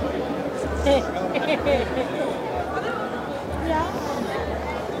opening.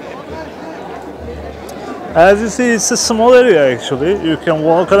 As you see, it's a small area actually. You can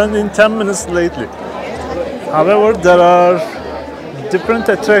walk around in 10 minutes lately. However, there are different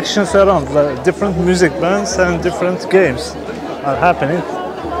attractions around, like different music bands and different games are happening.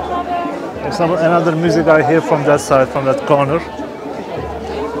 There's another music I hear from that side, from that corner.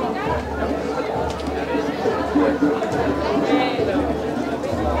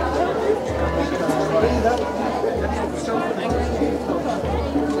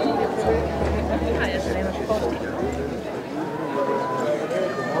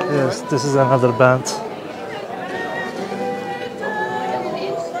 Yes, this is another band.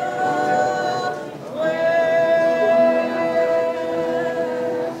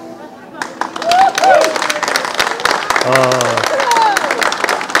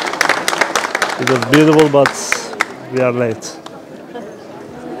 It was beautiful, but we are late.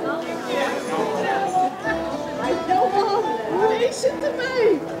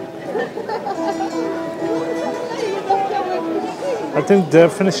 I think they're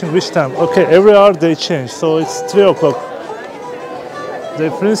finishing which time? Okay, every hour they change, so it's 3 o'clock. They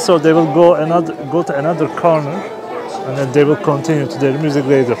finish, so they will go to another corner, and then they will continue to their music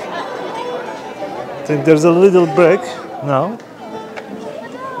later. I think there's a little break now.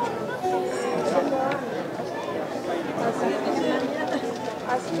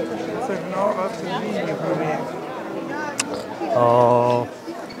 Oh,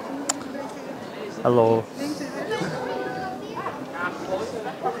 hello.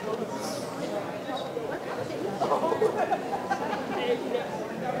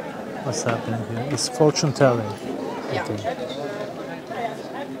 What's happening here? It's fortune telling. Ja.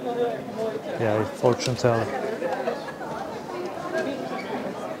 Yeah, fortune telling.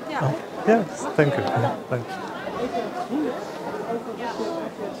 Ja. Oh, yes, thank you. Thank you.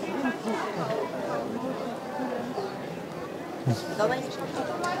 Dan even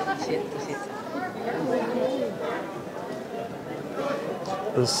zitten.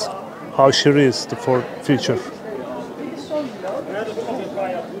 This is how she is, the fourth feature.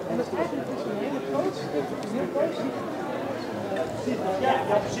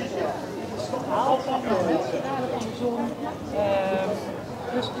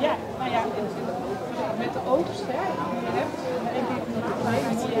 Dus ja, nou ja, met de oogst, hè, die je hebt, denk ik dat het klein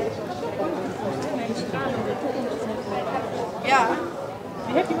mooi is als mensen gaan in de toekomst. Ja.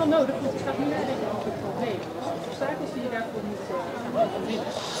 Die heb je wel nodig, want het gaat niet meer tegen een probleem. Dus de obstakels die je daarvoor moet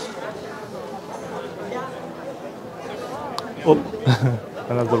overwinnen. Oh,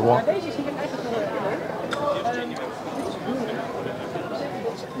 another one. Maar deze is hier eigenlijk wel heel leuk. Dit is bloemen.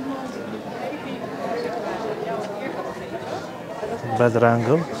 Better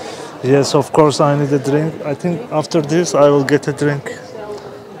angle. Yes, of course I need a drink. I think after this I will get a drink.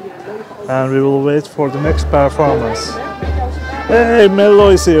 And we will wait for the next performance. Hey, Mello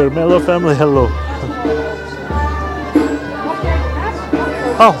is here. Mello family, hello.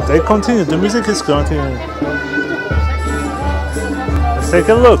 Oh, they continue. The music is continuing. Let's take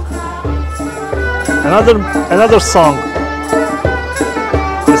a look. Another song.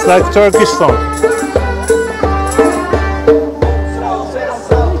 It's like Turkish song.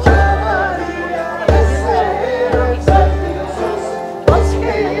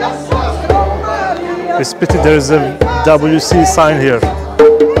 It's pity there is a WC sign here.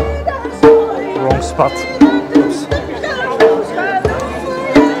 Wrong spot. Oops.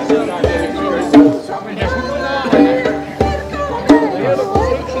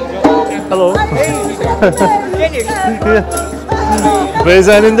 Hello. We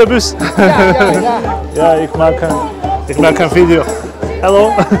zijn in de bus. Ja, ik maak een video.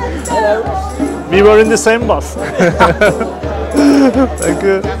 Hello. We were in the same bus. Thank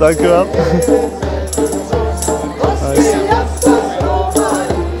you. Dank u wel.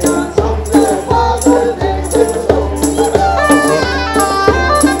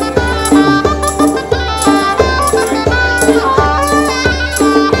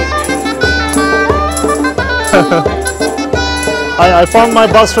 I found my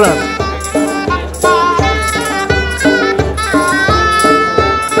best friend.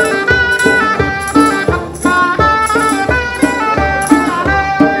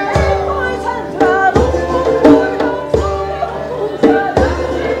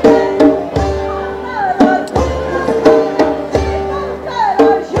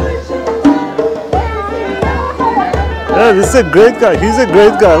 Yeah, this is a great guy. He's a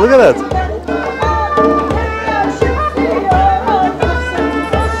great guy. Look at that.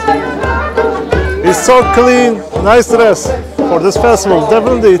 He's so clean, nice dress for this festival.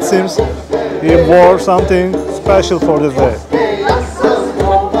 Definitely it seems he wore something special for this day.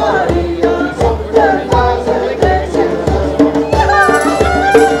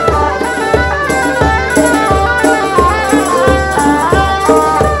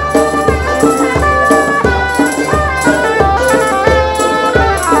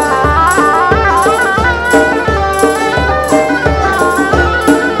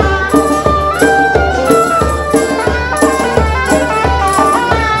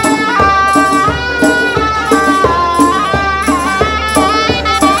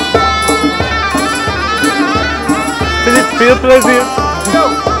 Feel pleasure.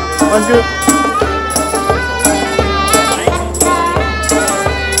 Thank you.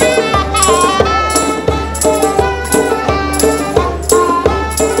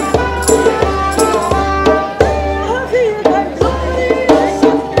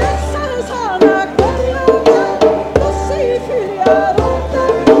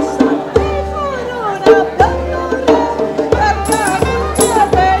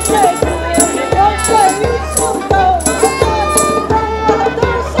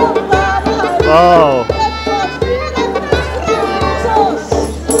 Wow.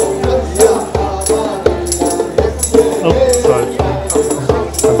 Oh, sorry.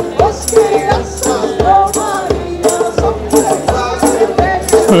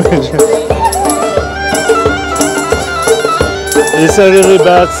 It's a really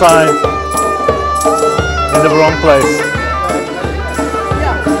bad sign in the wrong place.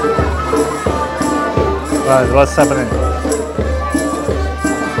 Right, what's happening?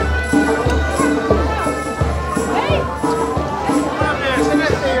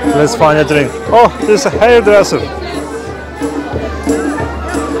 Let's find a drink. Oh, there's a hairdresser.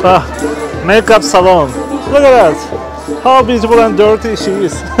 Ah, makeup salon. Look at that. How beautiful and dirty she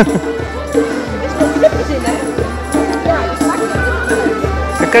is.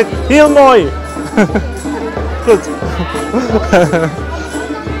 Kijk, heel mooi. Goed.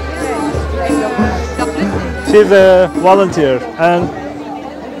 She's a volunteer, and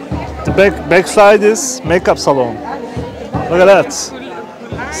the backside is makeup salon. Look at that.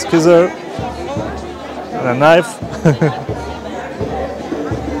 Scissor and a knife.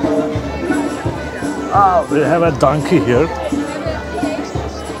 Oh, we have a donkey here.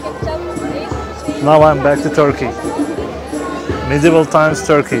 Now I'm back to Turkey. Medieval times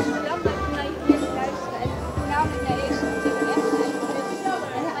Turkey.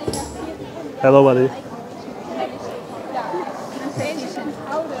 Hello, buddy.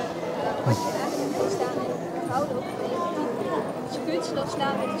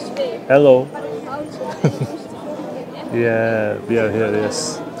 Hello. Yeah, we are here,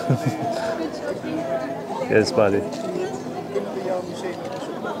 yes. Yes, buddy.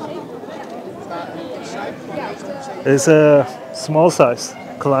 It's a small size,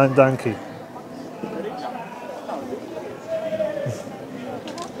 klein donkey.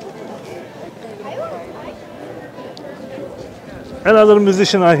 Another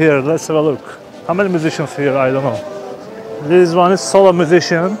musician I hear. Let's have a look. How many musicians here? I don't know. This one is solo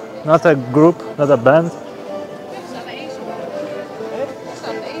musician, not a group, not a band.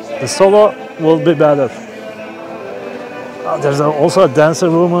 The solo will be better. Oh, there's also a dancer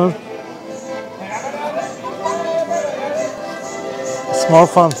woman. It's more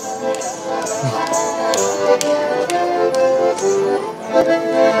fun.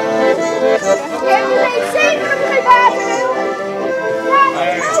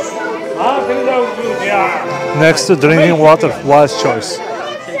 Next to drinking water, wise choice.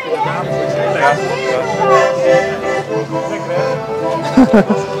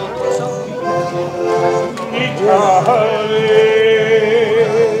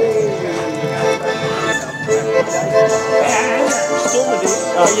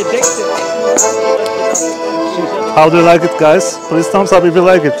 How do you like it, guys? Please thumbs up if you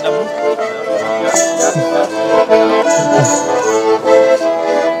like it.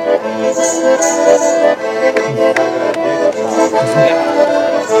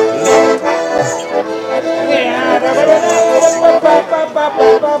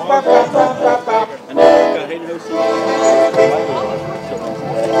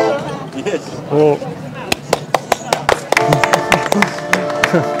 Oh.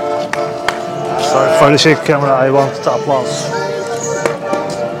 Sorry for the shake camera, I want to applause.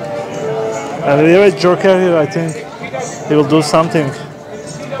 And we have a joker here, I think he will do something.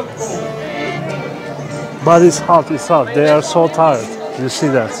 But it's hot, they are so tired. You see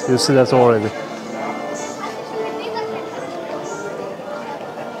that already.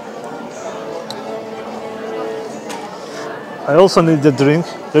 I also need the drink.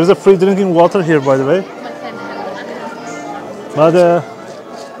 There's a free drinking water here, by the way. But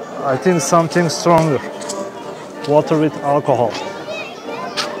I think something stronger. Water with alcohol.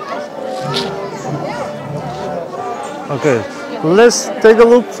 Okay, let's take a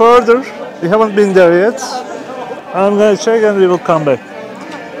look further. We haven't been there yet. I'm gonna check and we will come back.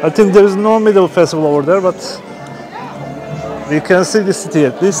 I think there is no medieval festival over there, but we can see the city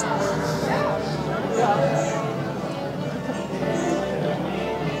at least.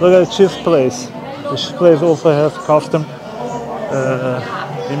 Look at Chief's Place. This place also has custom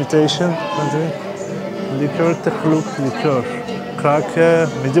imitation liqueur, tehluk liqueur, krake,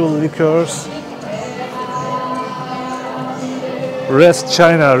 medieval liqueurs. Rest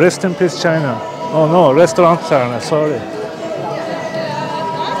China, rest in peace China. Oh no, restaurant China, sorry.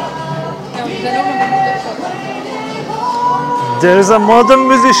 There is a modern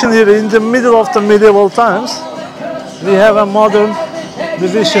musician here in the middle of the medieval times. We have a modern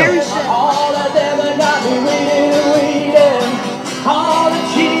musician.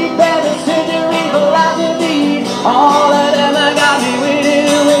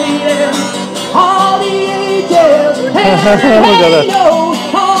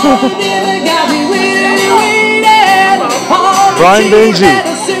 Brian Benji.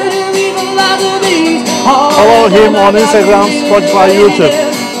 Follow him on Instagram, Spotify, YouTube.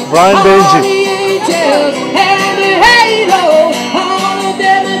 Brian Benji.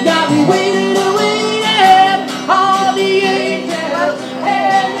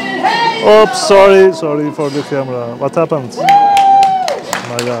 Oops, sorry for the camera. What happened? Oh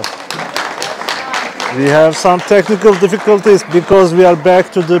my God. We have some technical difficulties because we are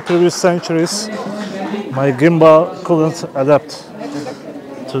back to the previous centuries. My gimbal couldn't adapt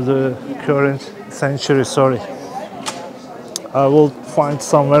to the current century, sorry. I will find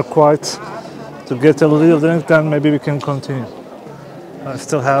somewhere quiet to get a little drink, then maybe we can continue. I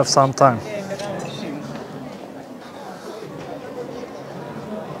still have some time.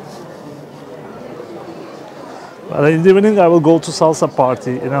 But in the evening I will go to salsa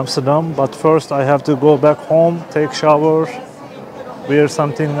party in Amsterdam, but first I have to go back home, take shower, wear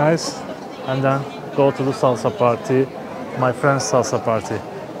something nice, and then go to the salsa party, my friend's salsa party.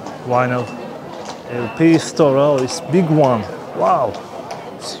 Vinyl LP store, oh, it's big one. Wow,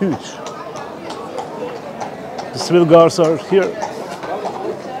 it's huge. The civil guards are here.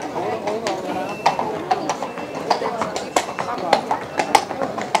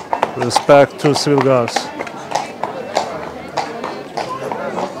 Respect to civil guards.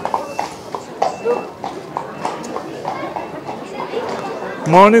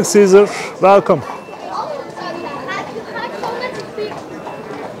 Morning, Caesar. Welcome.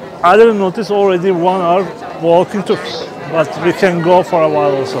 I didn't notice already 1 hour walking to, but we can go for a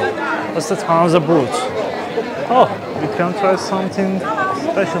while also. What's that? Hansa Brut. Oh, we can try something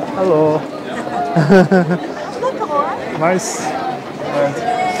special. Hello. Nice.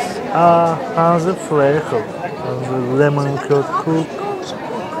 Hansa Flegel. The lemon curd cook.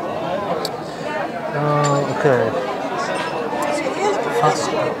 Okay.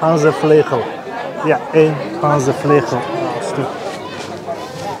 Hansa Flegel. Ja, 1 Hansa Flegel.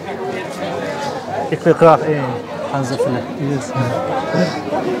 Ik wil graag 1 Hansa Flegel. Yes.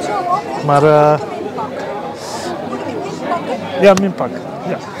 Maar ja, minpak.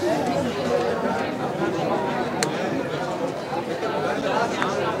 Ja.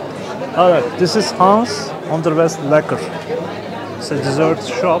 Alright, this is Hans Onderwest Lekker. It's a dessert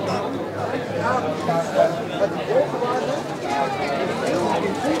shop.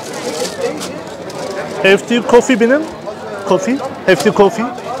 Heeft u koffie binnen? Koffie? Heeft u koffie?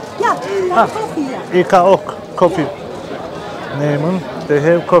 Ja, koffie. Ja. Ik ga ook koffie nemen. They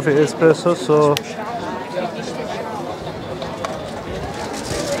have coffee espresso, so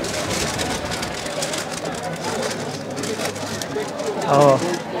oh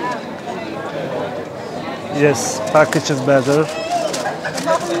yes, package is better.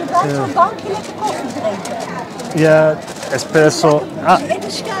 Zo'n bankje met de koffie drinken. Ja, espresso. Ah,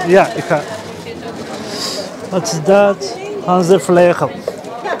 ja, ik ga. Wat is dat? Hansa Flegel.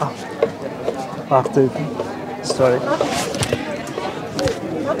 Ah. Wacht even. Sorry.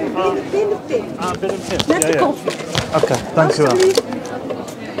 Binnenpin. Ah, binnenpin. Met de koffie. Oké, dankjewel.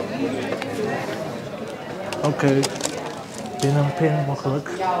 Oké. Binnenpin mogelijk.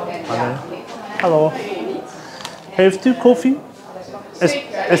 Hallo. Hallo. Heeft u koffie? Koffie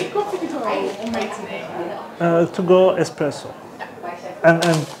om mee te nemen. To go espresso. En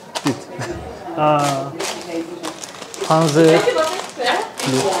dit. Hansa. Weet je wat ik zeg?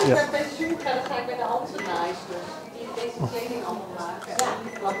 Ja. Als ik bij de zoom ga, dan ga ik bij de Hansenaaister. Die deze kleding allemaal maken. Ja,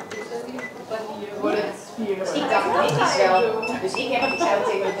 die klappen. Dus ik dacht, dit is wel. Dus ik heb het, ik zei het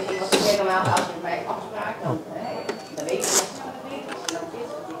tegen me, ik was helemaal als ik bij afspraak. Dan weet je dat.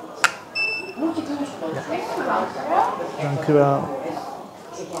 Moet je doen, Dank u wel.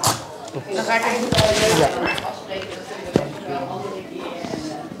 dan ga ik even afspreken dat we wel andere keer.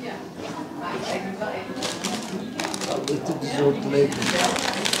 Ja, maar ik zeg nu wel even. Dit is zo leuk.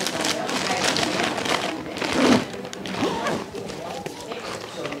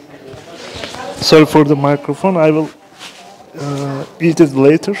 Sorry for the microphone. I will eat it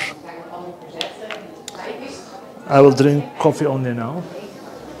later. I will drink coffee only now.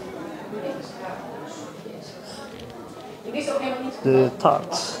 The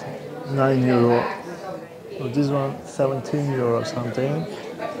tart, €9. So this one, €17 something.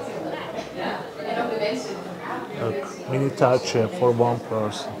 A mini tart for 1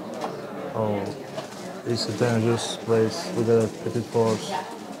 person. Oh, it's a dangerous place with a petit force.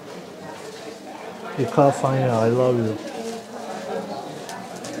 You can't find it. I love you.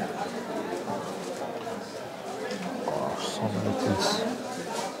 Oh, so many things.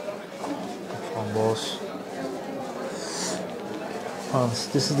 From boss. Hans,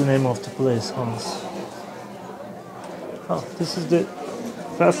 this is the name of the place, Hans. Oh, this is the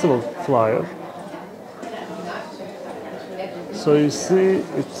festival flyer. So you see,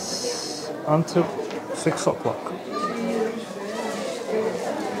 it's until 6 o'clock.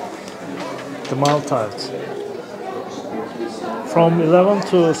 The Maltite. From 11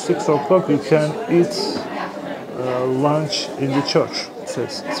 to 6 o'clock you can eat lunch in the church.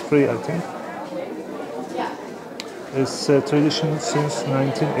 It's free, I think. It's a tradition since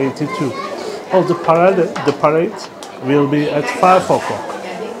 1982. Oh, the parade will be at 5 o'clock.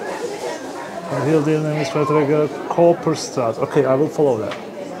 And here the name is Vertreger Koperstraat. Okay, I will follow that.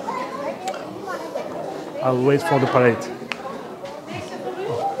 I'll wait for the parade.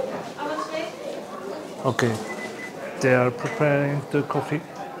 Okay, they are preparing the coffee,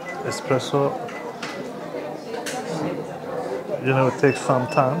 espresso. You know, it takes some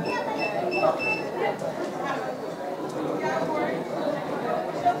time.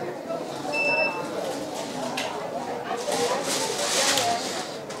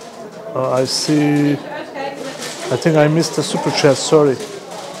 I see. I think I missed the super chat. Sorry.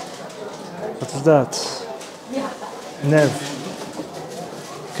 What is that? Nev.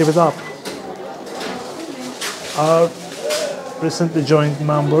 Keep it up. Our recently joined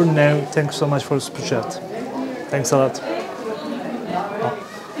member, Nev. Thanks so much for the super chat. Thanks a lot. Oh.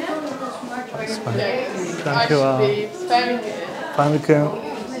 That's fine. Thank you. Fine weekend.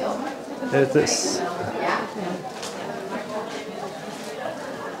 Here it is.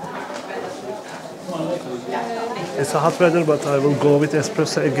 It's a hot weather, but I will go with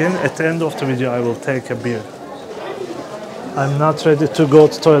espresso again. At the end of the video, I will take a beer. I'm not ready to go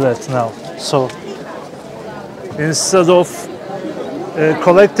to toilet now. So instead of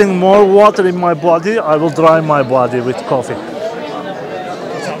collecting more water in my body, I will dry my body with coffee.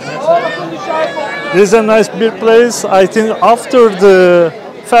 This is a nice beer place. I think after the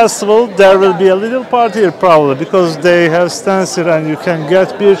festival, there will be a little party here probably, because they have stands here and you can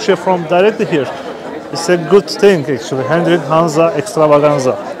get beer from directly here. It's a good thing actually. Hendrik Hansa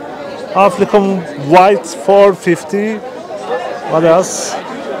Extravaganza. African White 450. What else?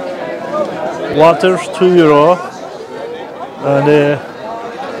 Water 2 euro. And the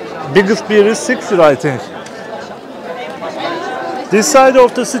biggest beer is 6 euro, I think. This side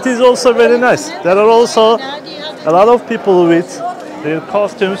of the city is also very nice. There are also a lot of people with their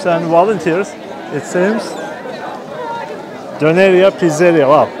costumes and volunteers, it seems. Döneria Pizzeria,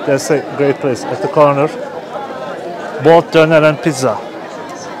 wow, that's a great place at the corner. Both döner and pizza.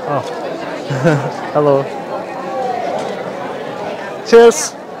 Oh. Hello.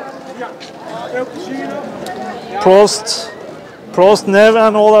 Cheers. Prost. Prost, Nev,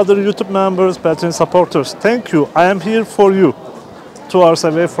 and all other YouTube members, Patreon supporters. Thank you. I am here for you. 2 hours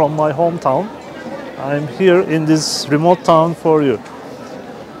away from my hometown. I am here in this remote town for you.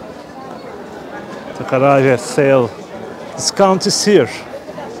 The garage sale. Discount is here.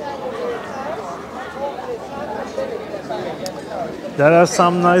 There are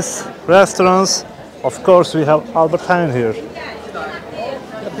some nice restaurants. Of course, we have Albert Heijn here.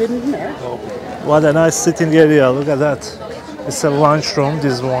 What a nice sitting area. Look at that. It's a lunchroom,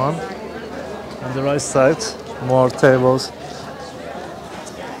 this one. On the right side, more tables.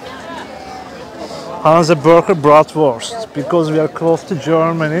 Hansa Burger Bratwurst. Because we are close to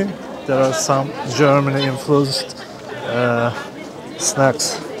Germany, there are some Germany-influenced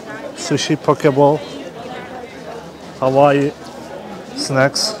snacks. Sushi, pokeball, Hawaii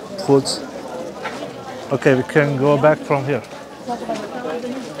snacks, foods. Okay, we can go back from here.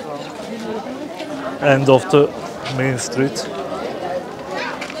 End of the main street.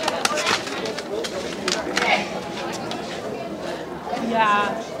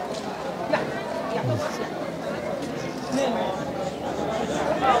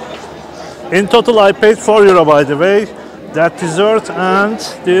 In total, I paid €4 by the way. That dessert and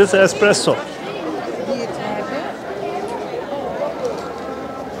this espresso.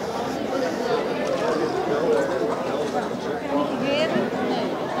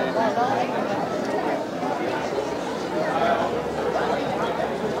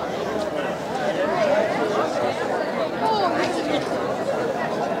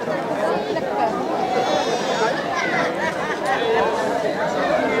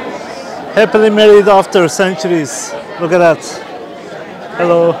 Happily married after centuries. Look at that.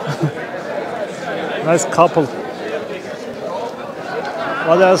 Hello. Nice couple.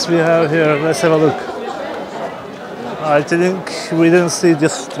 What else we have here? Let's have a look. I think we didn't see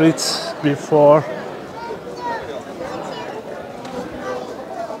this street before.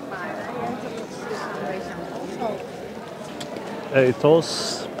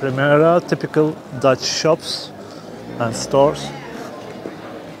 Ethos, Primera, typical Dutch shops and stores.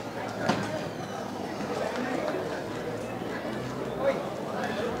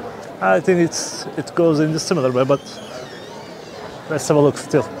 I think it goes in the similar way, but let's have a look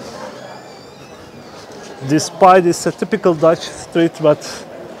still. Despite it's a typical Dutch street, but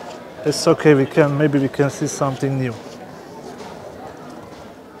it's okay. Maybe we can see something new.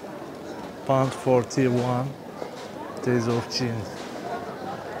 Pound 41, Days of June.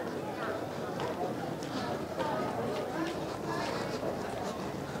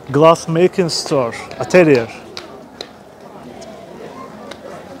 Glass making store, atelier.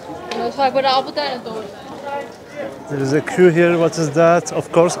 There is a queue here. What is that?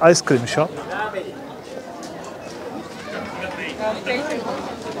 Of course, ice cream shop.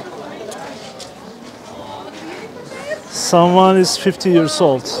 Someone is 50 years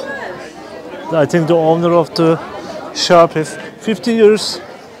old. I think the owner of the shop is 50 years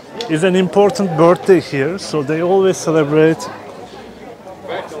is an important birthday here, so they always celebrate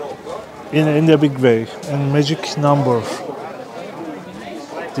in a big way, in magic number.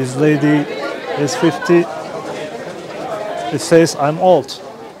 This lady is 50. It says I'm old.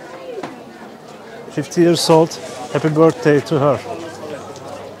 50 years old. Happy birthday to her.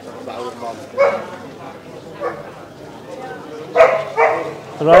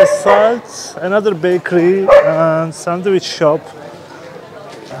 Right side, another bakery and sandwich shop.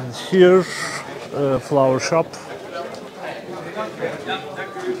 And here, flower shop.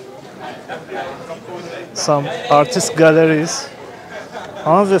 Some artist galleries.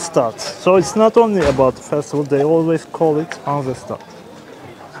 Hansestadt. So it's not only about the festival, they always call it Hansestadt.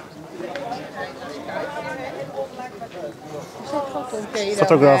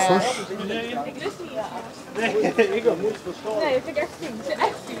 Photographers.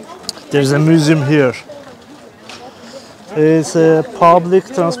 There's a museum here. It's a public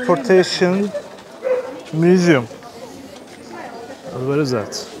transportation museum. Where is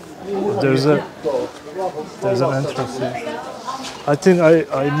that? There's an entrance here. I think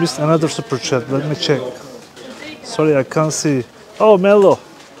I missed another super chat. Let me check. Sorry, I can't see. Oh, Mello.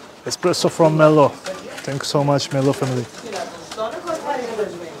 Espresso from Mello. Thanks so much, Mello family.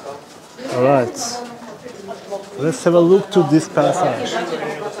 All right. Let's have a look to this passage.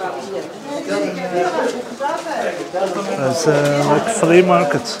 It's like flea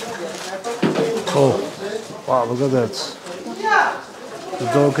market. Oh, wow, look at that. The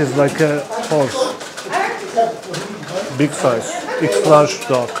dog is like a horse. Big size, X large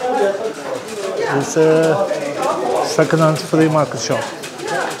dog. It's a second-hand flea market shop.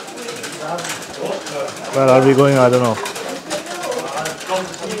 Where are we going? I don't know.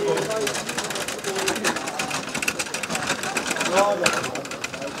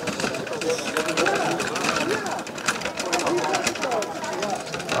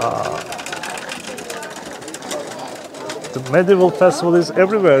 The medieval festival is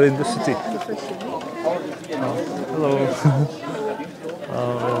everywhere in the city. Hello.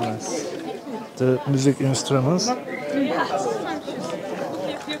 Oh, very nice. The music instruments.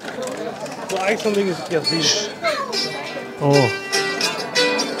 Oh.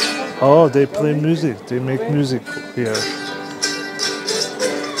 Oh, they play music. They make music here.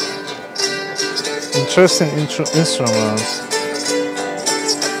 Interesting instruments.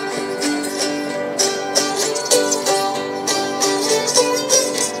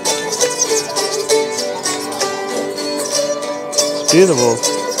 It's beautiful.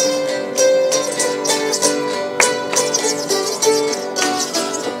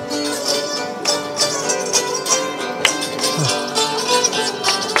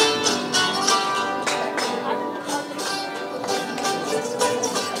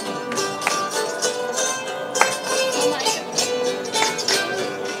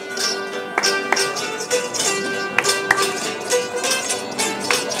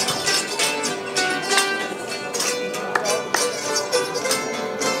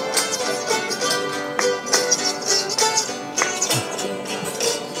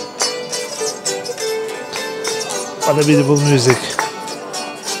 What a beautiful music.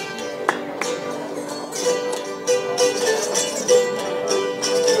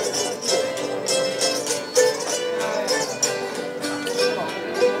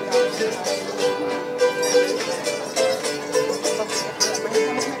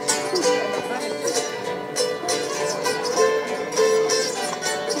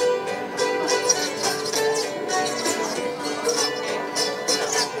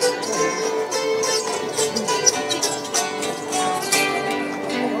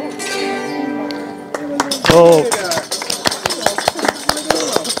 Oh.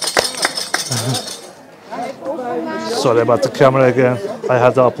 Sorry about the camera again. I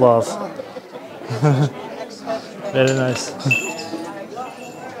had the applause. Very nice.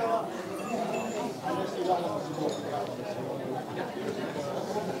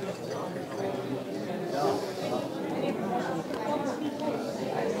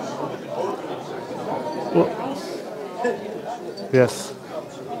 Yes.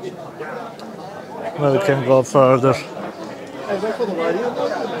 Now we can go further.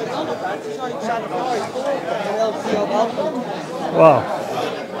 Wow.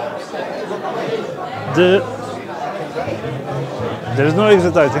 There's no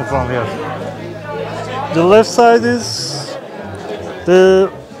exit, I think, from here. The left side is the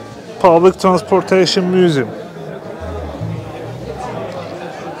public transportation museum.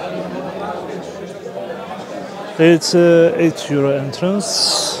 It's a €8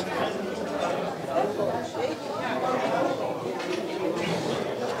 entrance.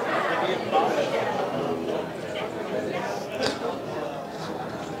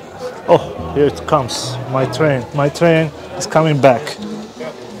 Here it comes, my train. My train is coming back.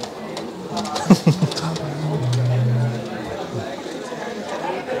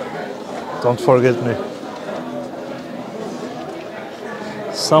 Don't forget me.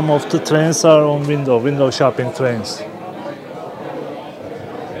 Some of the trains are on window shopping trains.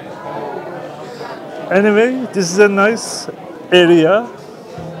 Anyway, this is a nice area.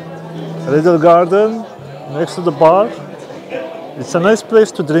 A little garden next to the bar. It's a nice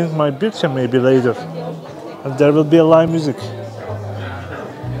place to drink my beer maybe later. And there will be a live music.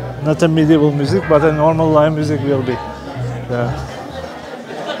 Not a medieval music, but a normal live music will be. Yeah.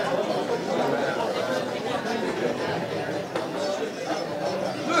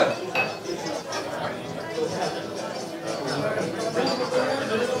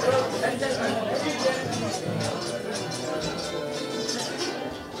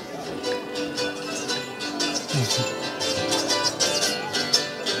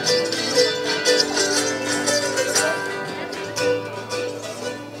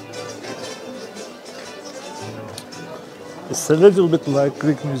 It's a little bit like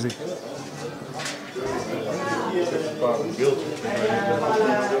Greek music.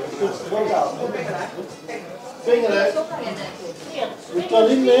 Moet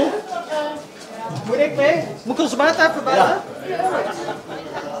Pauline mee? Moet ik mee? Moet ik ons water even bellen?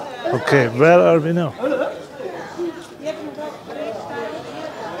 Okay, where are we now?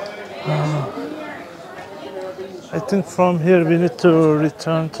 I think from here we need to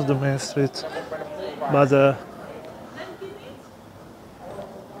return to the main street, but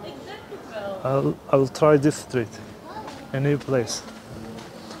I will try this street, a new place.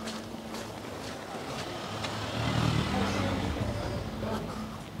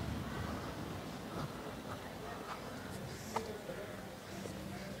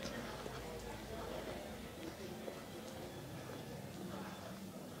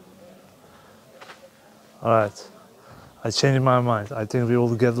 Alright, I changed my mind. I think we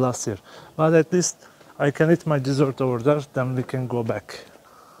will get lost here. But at least I can eat my dessert over there, then we can go back.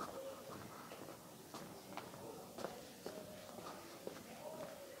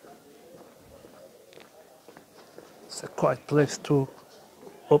 It's a quiet place too.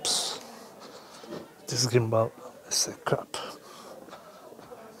 Oops, this gimbal is a crap.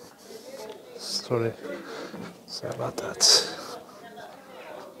 Sorry about that.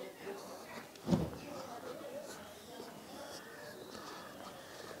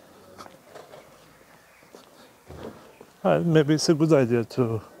 Maybe it's a good idea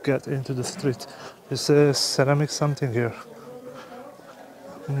to get into the street. There's a ceramic something here.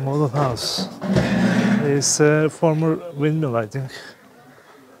 Model house. It's a former windmill, I think.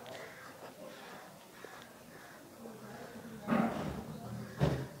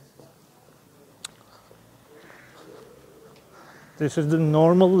 This is the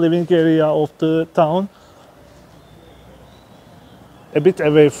normal living area of the town. A bit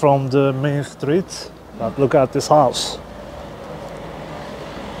away from the main street. But look at this house.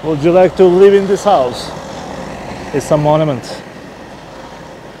 Would you like to live in this house? It's a monument.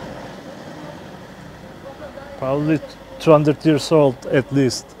 Probably 200 years old at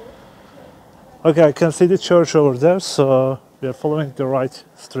least. Okay, I can see the church over there, so we are following the right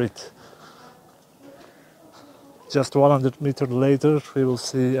street. Just 100 meters later, we will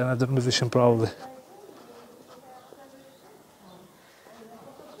see another musician probably.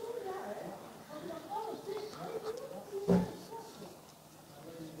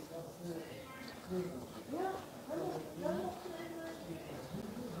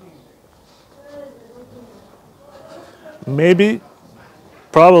 Maybe,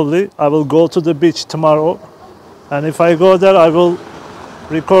 probably, I will go to the beach tomorrow, and if I go there, I will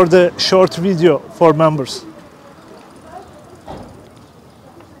record a short video for members.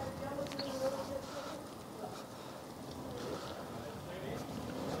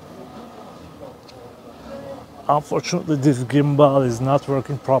 Unfortunately, this gimbal is not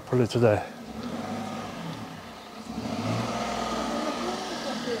working properly today.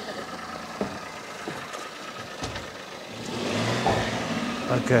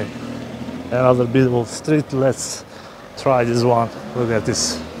 Okay, another beautiful street. Let's try this one. Look at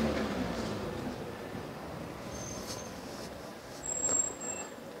this.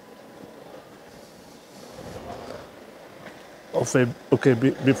 Okay,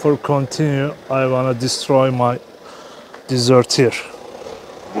 before continue, I want to destroy my dessert here.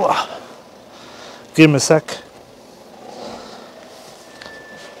 Wow. Give me a sec.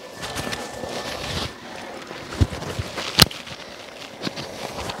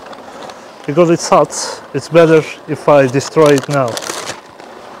 Because it's hot, it's better if I destroy it now.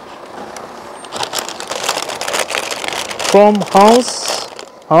 From house,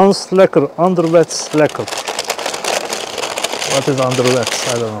 Hans Lekker, Underwets Lekker. What is Underwets?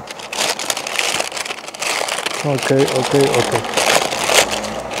 I don't know. Okay.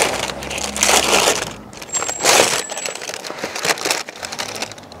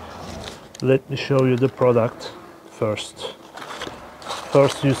 Let me show you the product first.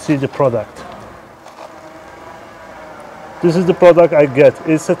 First you see the product. This is the product I get.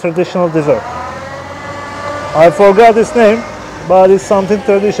 It's a traditional dessert. I forgot its name, but it's something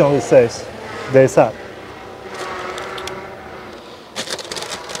traditional, it says. They said.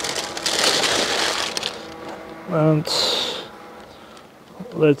 And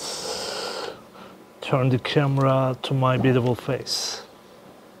let's turn the camera to my beautiful face.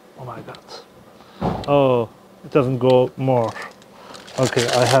 Oh my god. Oh, it doesn't go more. Okay,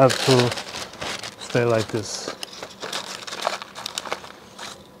 I have to stay like this.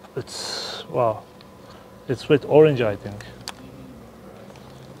 It's, wow. It's with orange, I think.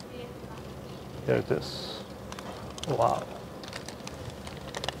 Here it is. Wow.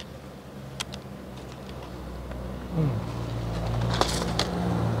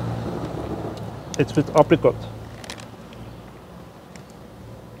 It's with apricot.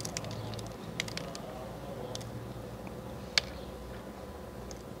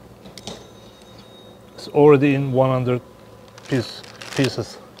 It's already in 100 pieces.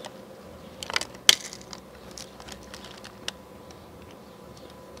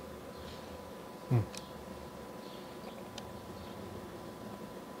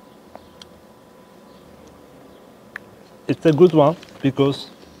 It's a good one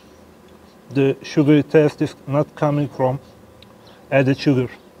because the sugary taste is not coming from added sugar.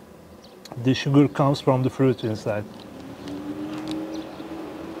 The sugar comes from the fruit inside.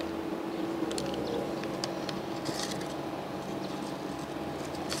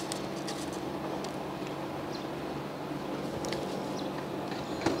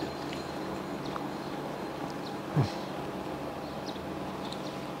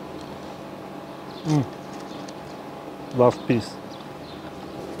 Last piece.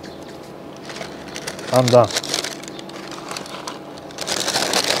 I'm done.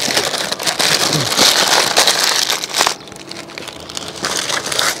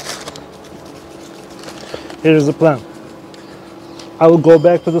 Here is the plan. I will go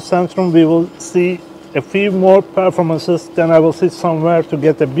back to the centrum. We will see a few more performances. Then I will sit somewhere to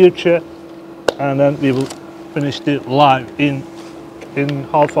get a beer chair, and then we will finish the live in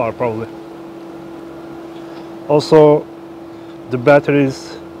half hour probably. Also, the battery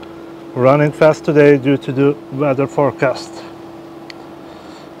is running fast today due to the weather forecast.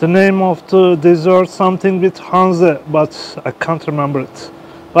 The name of the dessert something with Hanze, but I can't remember it.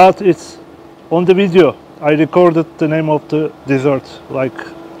 But it's on the video. I recorded the name of the dessert like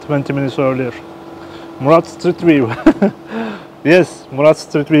 20 minutes earlier. Murat Street View. Yes, Murat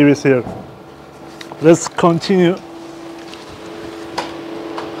Street View is here. Let's continue.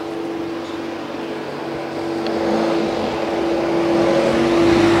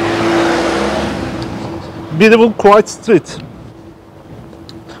 Beautiful, quiet street.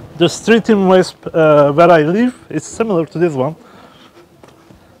 The street in West where I live is similar to this one.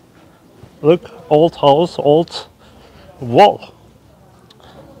 Look, old house, old wall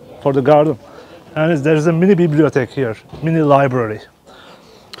for the garden. And there's a mini bibliothèque here, mini library.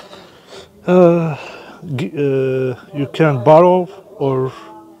 You can borrow or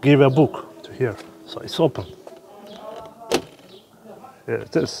give a book to here. So it's open. Here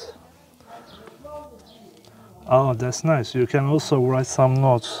it is. Oh, that's nice. You can also write some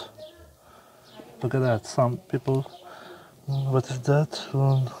notes. Look at that. Some people, what is that?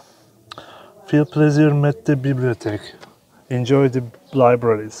 Feel pleasure met the bibliothèque. Enjoy the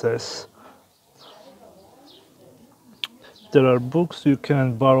library, it says. There are books you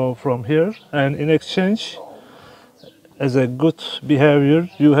can borrow from here, and in exchange, as a good behavior,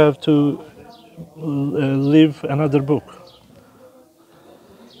 you have to leave another book.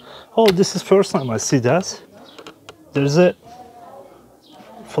 Oh, this is first time I see that. There's a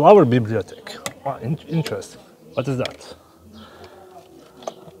flower bibliothèque. Wow, interesting. What is that?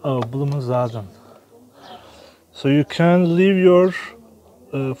 Oh, Blumenzaden. So you can leave your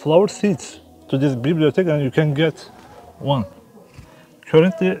flower seeds to this bibliothèque and you can get one.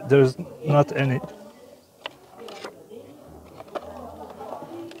 Currently, there's not any.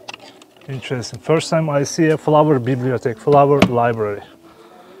 Interesting. First time I see a flower bibliothèque, flower library.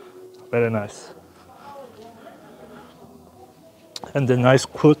 Very nice. And the nice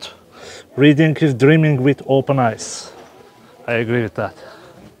quote, reading is dreaming with open eyes. I agree with that.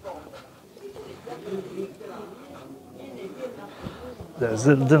 There's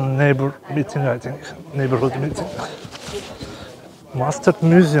the neighbor meeting, I think, neighborhood meeting. Mustard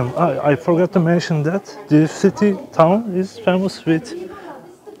Museum. I forgot to mention that the city town is famous with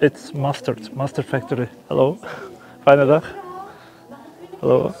its mustard factory. Hello, fijne dag.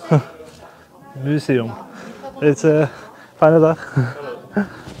 Hello. Museum. It's a fijne dag.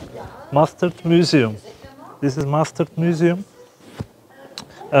 Mustard Museum. This is Mustard Museum.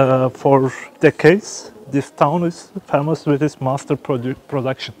 For decades, this town is famous with its mustard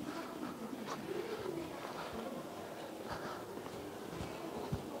production.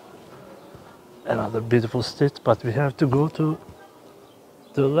 Another beautiful street, but we have to go to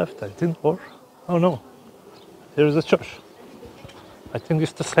the left, I think, or oh no, here is a church. I think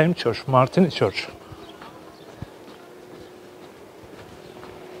it's the same church, Martini Church.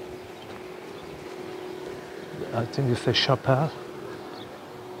 I think it's a chapel.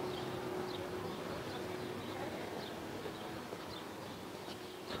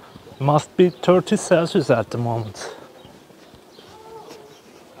 Must be 30 Celsius at the moment.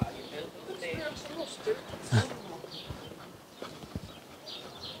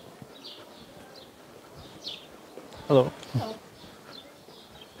 Hello.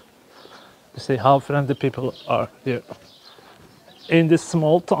 You see how friendly people are here. In these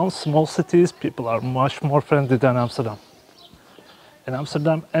small towns, small cities, people are much more friendly than Amsterdam. In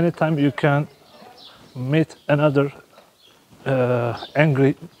Amsterdam, anytime you can meet another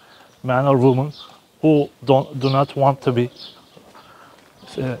angry man or woman who do not want to be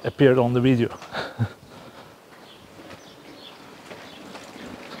appeared on the video.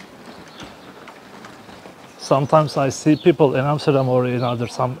 Sometimes I see people in Amsterdam or in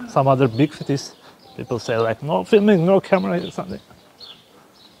some other big cities, people say like, no filming, no camera or something.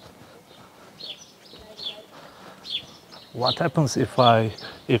 What happens if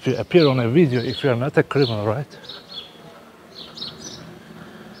you appear on a video if you are not a criminal, right?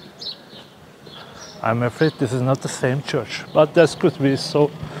 I'm afraid this is not the same church, but that could be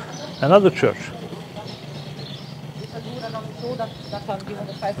so another church.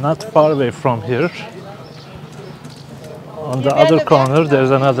 Not far away from here. On the other corner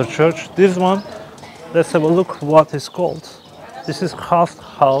there's another church. This one, let's have a look what it's called. This is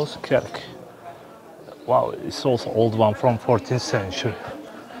Gasthuiskerk. Wow, it's also old one from 14th century.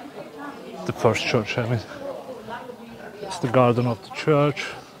 The first church, I mean. It's the garden of the church.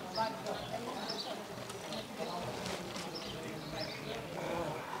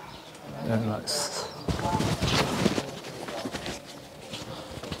 Very nice.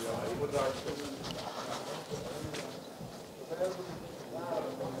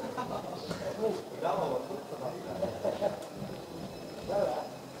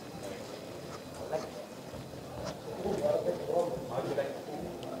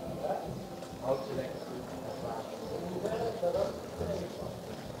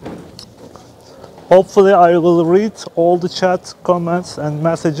 Hopefully I will read all the chat, comments and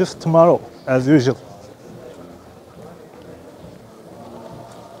messages tomorrow, as usual.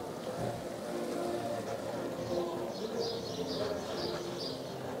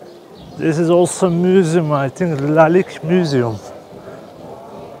 This is also a museum, I think, Lalique Museum.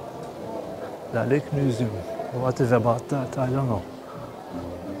 Lalique Museum. What is about that? I don't know.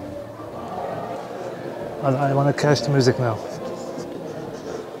 I want to catch the music now.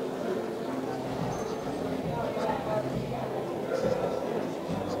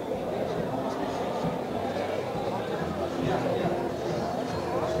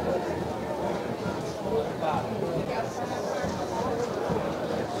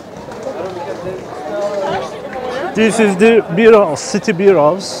 This is the bureau, city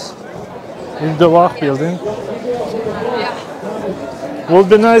bureaus in the Wach building. Would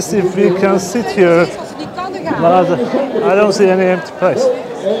be nice if we can sit here, but I don't see any empty place.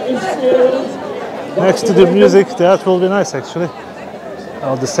 Next to the music, that will be nice actually.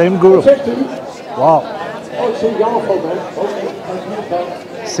 Oh, the same group. Wow.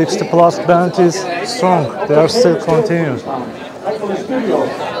 60 plus band is strong. They are still continuing.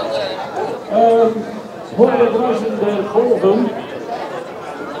 Honderdduizenden golven.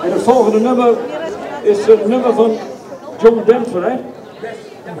 En het volgende nummer is het nummer van John Denver, hè?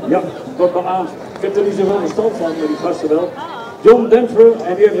 Ja, tot me aan. Ik heb er niet zoveel verstand van, maar die gasten wel. John Denver,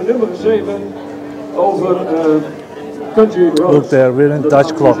 en die heeft een nummer geschreven over country roads. Look, they are wearing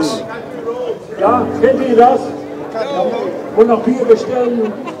Dutch clocks. Ja, kent u dat? Moet nog bier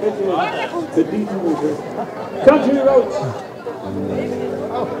bestellen. Bedienen moeten. Country roads.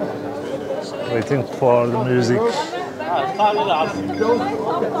 Waiting for the music.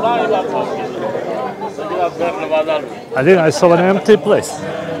 I think I saw an empty place.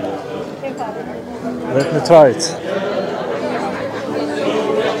 Let me try it.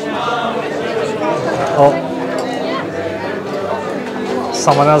 Oh.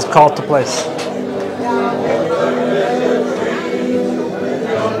 someone else called the place.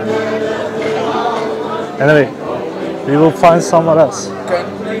 Anyway, we will find somewhere else.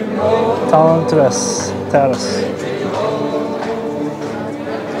 Town Terrace.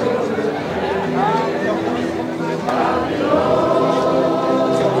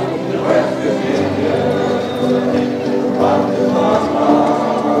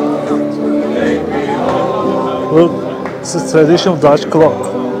 Look, it's a traditional Dutch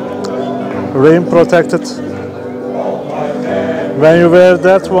clock. Rain protected. When you wear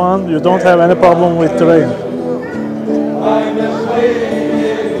that one, you don't have any problem with the rain.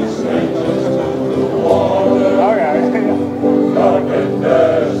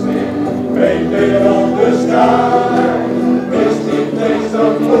 Painted on the sky, misty place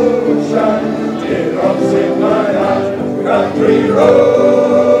of moonshine, teardrops in my eyes, country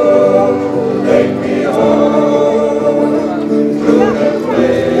road, take me home to the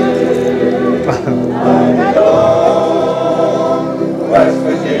place I belong, West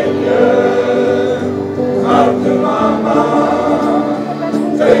Virginia, out to mama,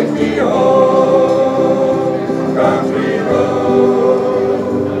 take me home, country road.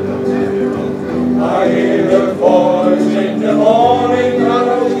 I hear her voice in the morning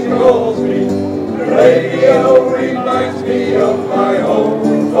how she calls me. The radio reminds me of my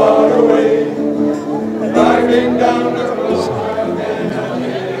home far away. Driving down the road.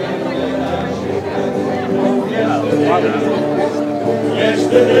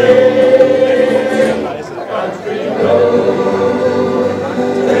 Yesterday, country road,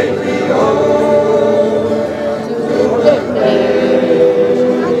 take me home to the place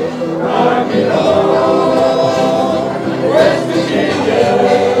I belong, West Virginia,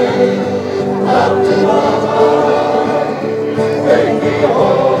 out to mama, take me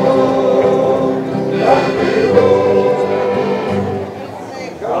home, country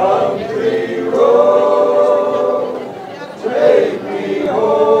road, take me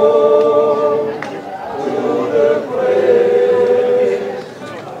home to the place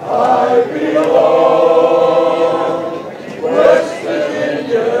I belong, West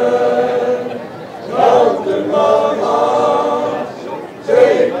Virginia. Mountain mama,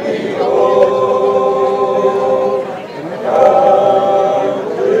 take me home, country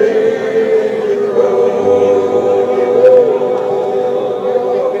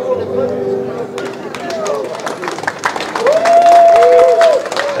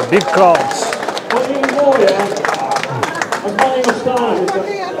A big crowd. Wat jullie mooi hè? Als man even staan is dat...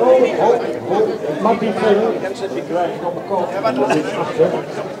 Het mag niet verder. Ik krijg nog een kop. Dat is achter.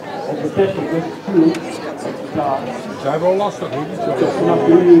 Op de testing is het vuur. Ja. Ze zijn wel lastig, hoor. Vanaf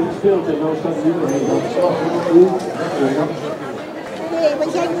jullie gespeeld en dan staat iedereen aan de slag. Nee,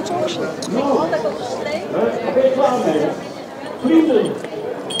 want jij moet ook zitten. Altijd op de streep. Ben je klaar mee? Vrienden.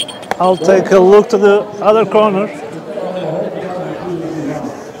 I'll take a look to the other corner.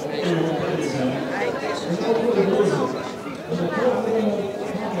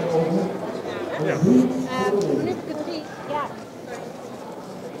 Minuutje 3, ja.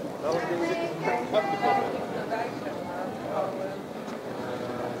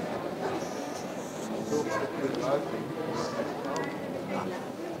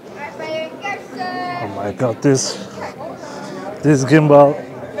 Oh my god, this gimbal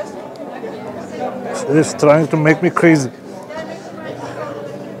is trying to make me crazy.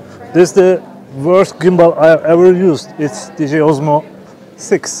 This is the worst gimbal I have ever used. It's DJ Osmo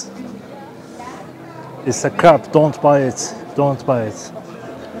 6. It's a crap, don't buy it, don't buy it.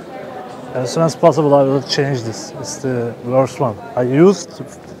 As soon as possible I will change this. It's the worst one. I used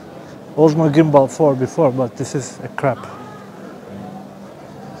Osmo Gimbal 4 before, but this is a crap.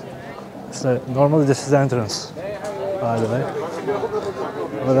 Normally this is the entrance, by the way.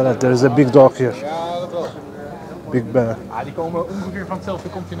 Look at that, there is a big dog here. Big bear. Ja, die komen ongeveer van hetzelfde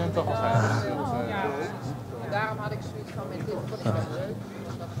continent af als hij. Daarom had ik zoiets van met dit vond ik wel leuk.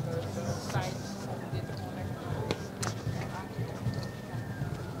 Dat fijn om dit gewoon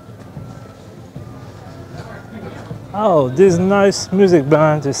Oh, this nice music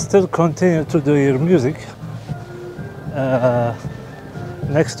band is still continue to do their music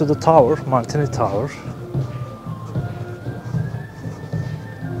next to the tower, Martini Tower.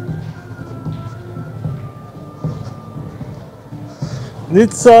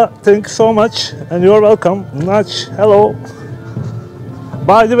 Nitsa, thank you so much, and you're welcome. Nach, hello.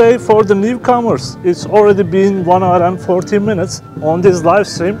 By the way, for the newcomers, it's already been 1 hour and 14 minutes on this live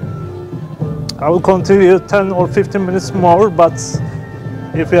stream. I will continue 10 or 15 minutes more, but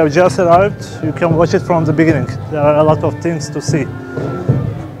if you have just arrived, you can watch it from the beginning. There are a lot of things to see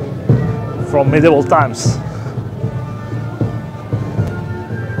from medieval times.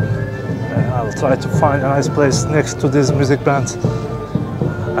 try to find a nice place next to this music band.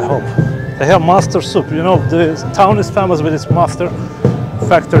 I hope. They have mustard soup. You know, the town is famous with its mustard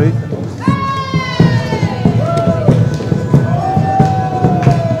factory.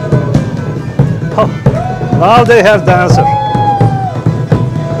 Oh, now they have dancer.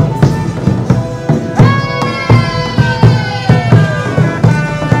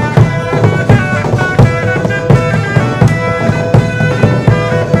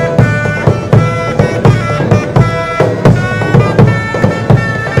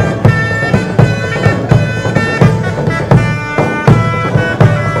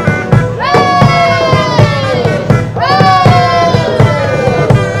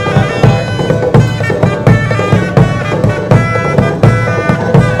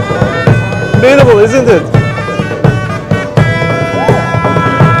 Beautiful, isn't it?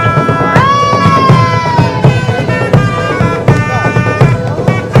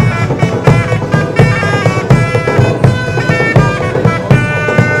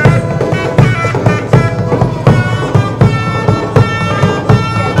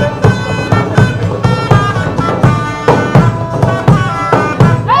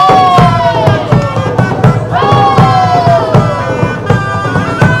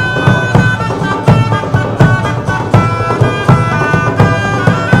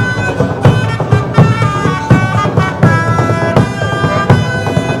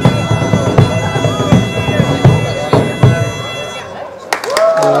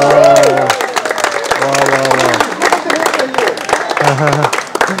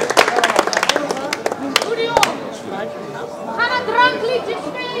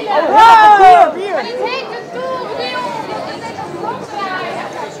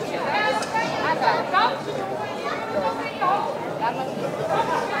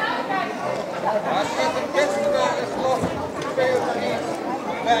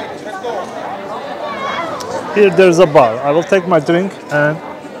 Here there's a bar. I will take my drink and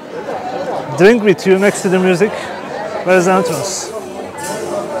drink with you next to the music. Where's the entrance?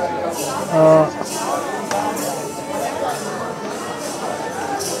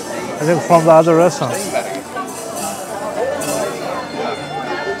 I think from the other restaurant.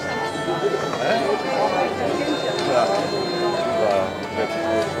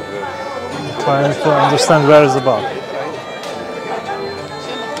 Trying to understand where is the bar.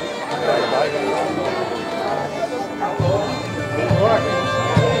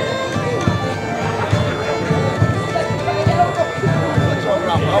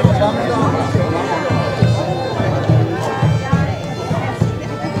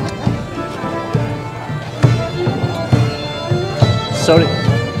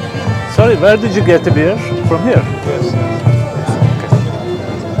 Sorry, where did you get the beer? From here? Yes.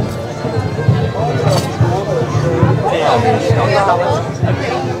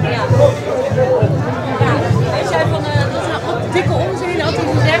 Dikke onzin had hij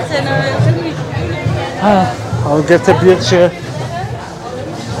gezegd en I'll get a beer chair.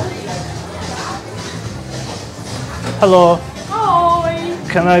 Hello. Hoi.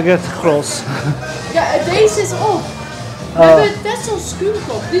 Can I get close? Ja, deze is op. We hebben best wel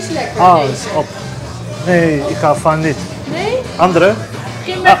skuurkop, die is lekker deze. Op. Nee, ik hou van niet. Nee? Andere?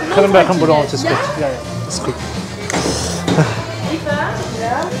 Grimbergen brood is goed. Ja, is goed. Lieve?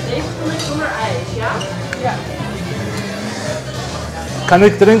 Ja? Deze kom ik zonder ijs, ja? Ja. Kan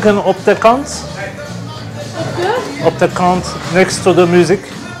ik drinken op de kant? Op de kant, next to the music.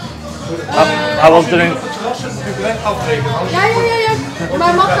 I will drink. Ja.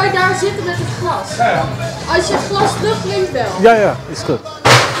 Maar mag hij daar zitten met het glas? Als je het glas terugneemt wel. Ja, is goed.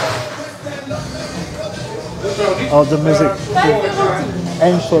 Oh, de muziek. 5,10 €.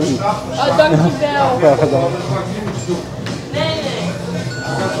 En voor u. Oh, dankjewel. Graag gedaan. Nee.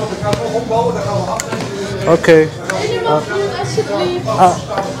 Oké. En u mag doen alsjeblieft.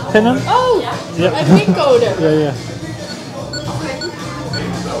 Pinnen? Oh, ja. Een pincode. Ja.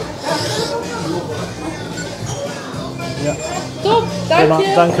 Ja. Top, dank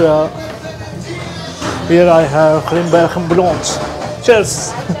je. Dank u wel. Here I have Grimbergen blond. Cheers.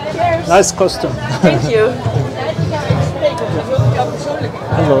 Nice costume. Thank you.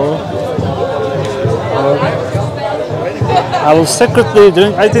 Hello. I will secretly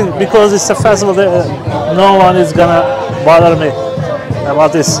drink. I think because it's a festival, no one is gonna bother me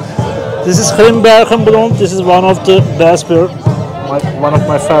about this. This is Grimbergen blond. This is one of the best beer. One of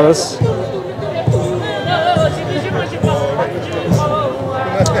my favorites.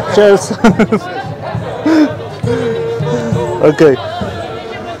 Cheers. Okay.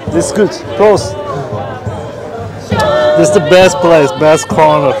 This is good. Prost. This is the best place, best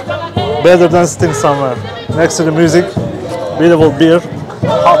corner. Better than sitting somewhere. Next to the music, beautiful beer,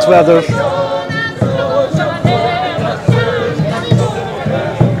 hot weather.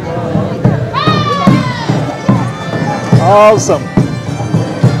 Awesome.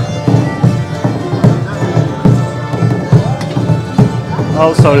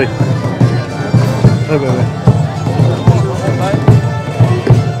 Oh, sorry. Wait, wait, wait.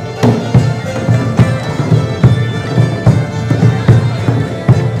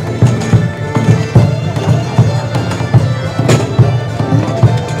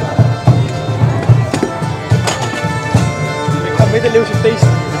 Middeleeuwse feest.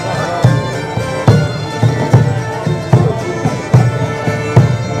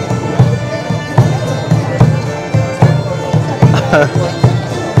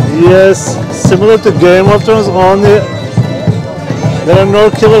 Yes, similar to Game of Thrones, only there are no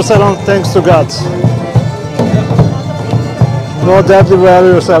killers around, thanks to God. No deadly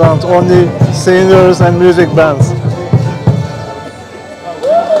warriors around, only singers and music bands.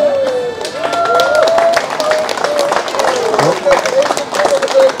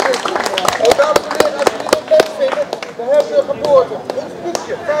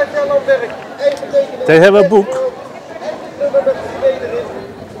 They have a book.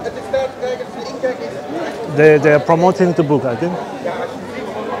 They are promoting the book, I think.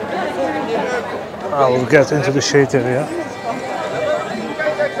 I will get into the shade area.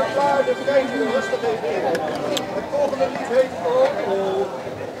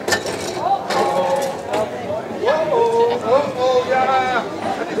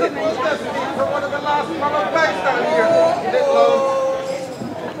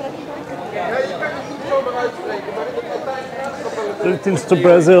 Greetings to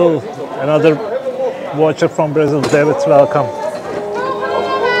Brazil. Another watcher from Brazil, David, welcome.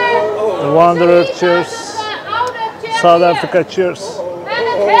 The Wanderer, cheers. South Africa, cheers.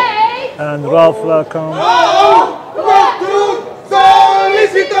 And Ralph, welcome.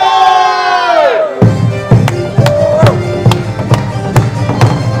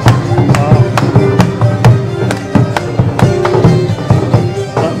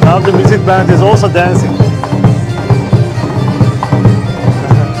 Now the music band is also dancing.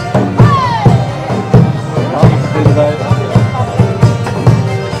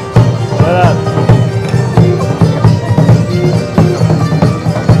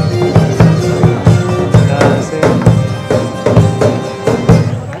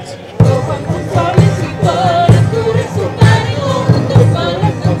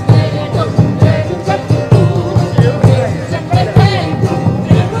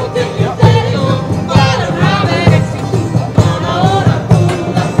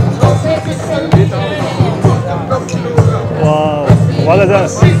 What a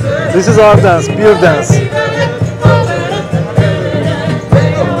dance. This is our dance, pure dance.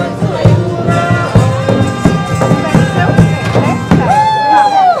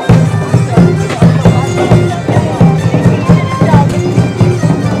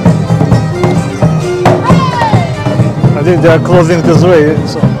 I think they are closing this way,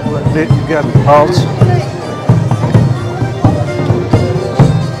 so let me get out.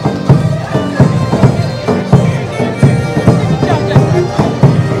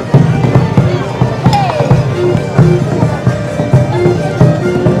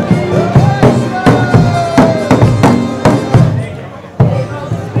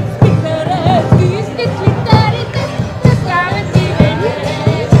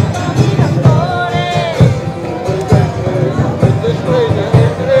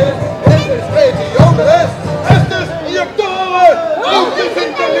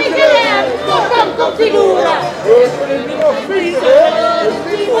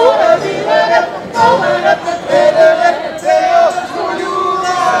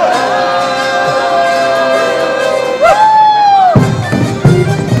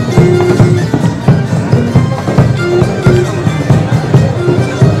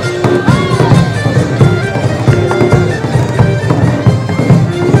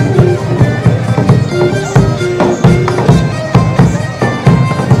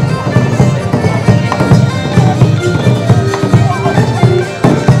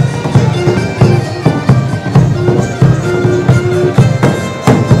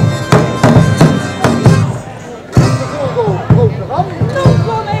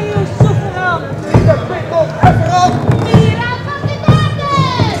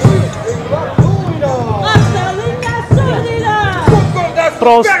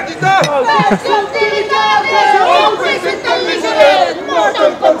 Proost.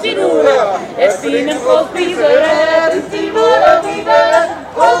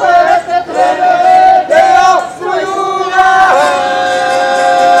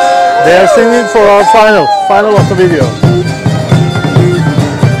 They are singing for our final of the video.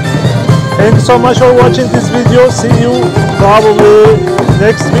 Thank you so much for watching this video. See you probably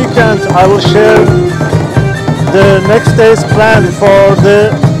next weekend. I will share the next day's plan for the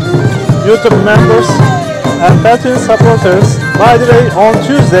YouTube members and Patreon supporters. By the way, on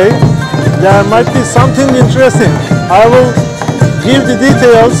Tuesday there might be something interesting. I will give the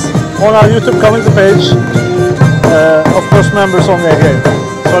details on our YouTube community page. Of course, members only again.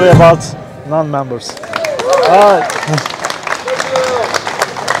 Sorry about non-members. Alright.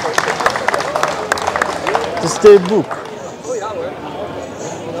 This is the book.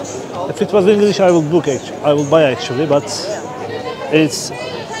 If it was English, I will book it. I will buy actually, but it's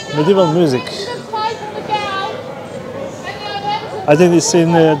medieval music. I think it's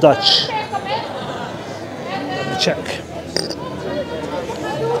in Dutch. Let me check.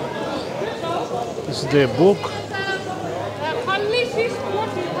 This is the book.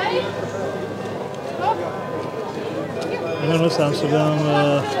 Amsterdam.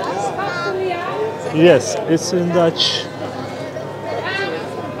 Yes, it's in Dutch.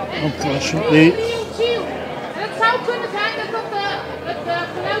 Unfortunately. Het zou kunnen zijn dat dat het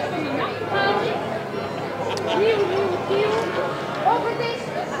geluid van de nachtgaal is. Of het is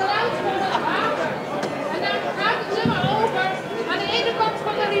het geluid van het water. En daar gaat het nummer over. Aan de ene kant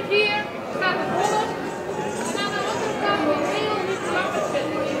van de rivier staat het volk. En aan de andere kant een heel lief lammetje.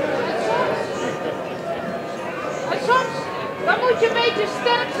 En soms dan moet je een beetje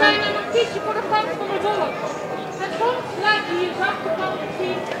sterk zijn en dan kies je voor de kant van de wolk. En soms laat je je zachte kant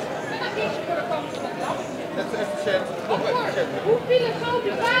zien en dan kies je voor de kant van de wolk. Dat is efficiënt. Hoe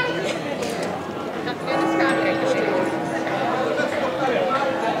filosofisch waren we? Ik ga het in de schaduw even zien.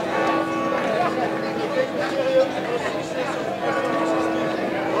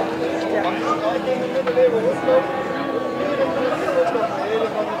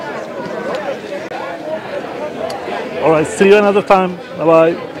 Alright, see you another time. Bye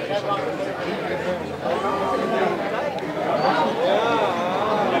bye.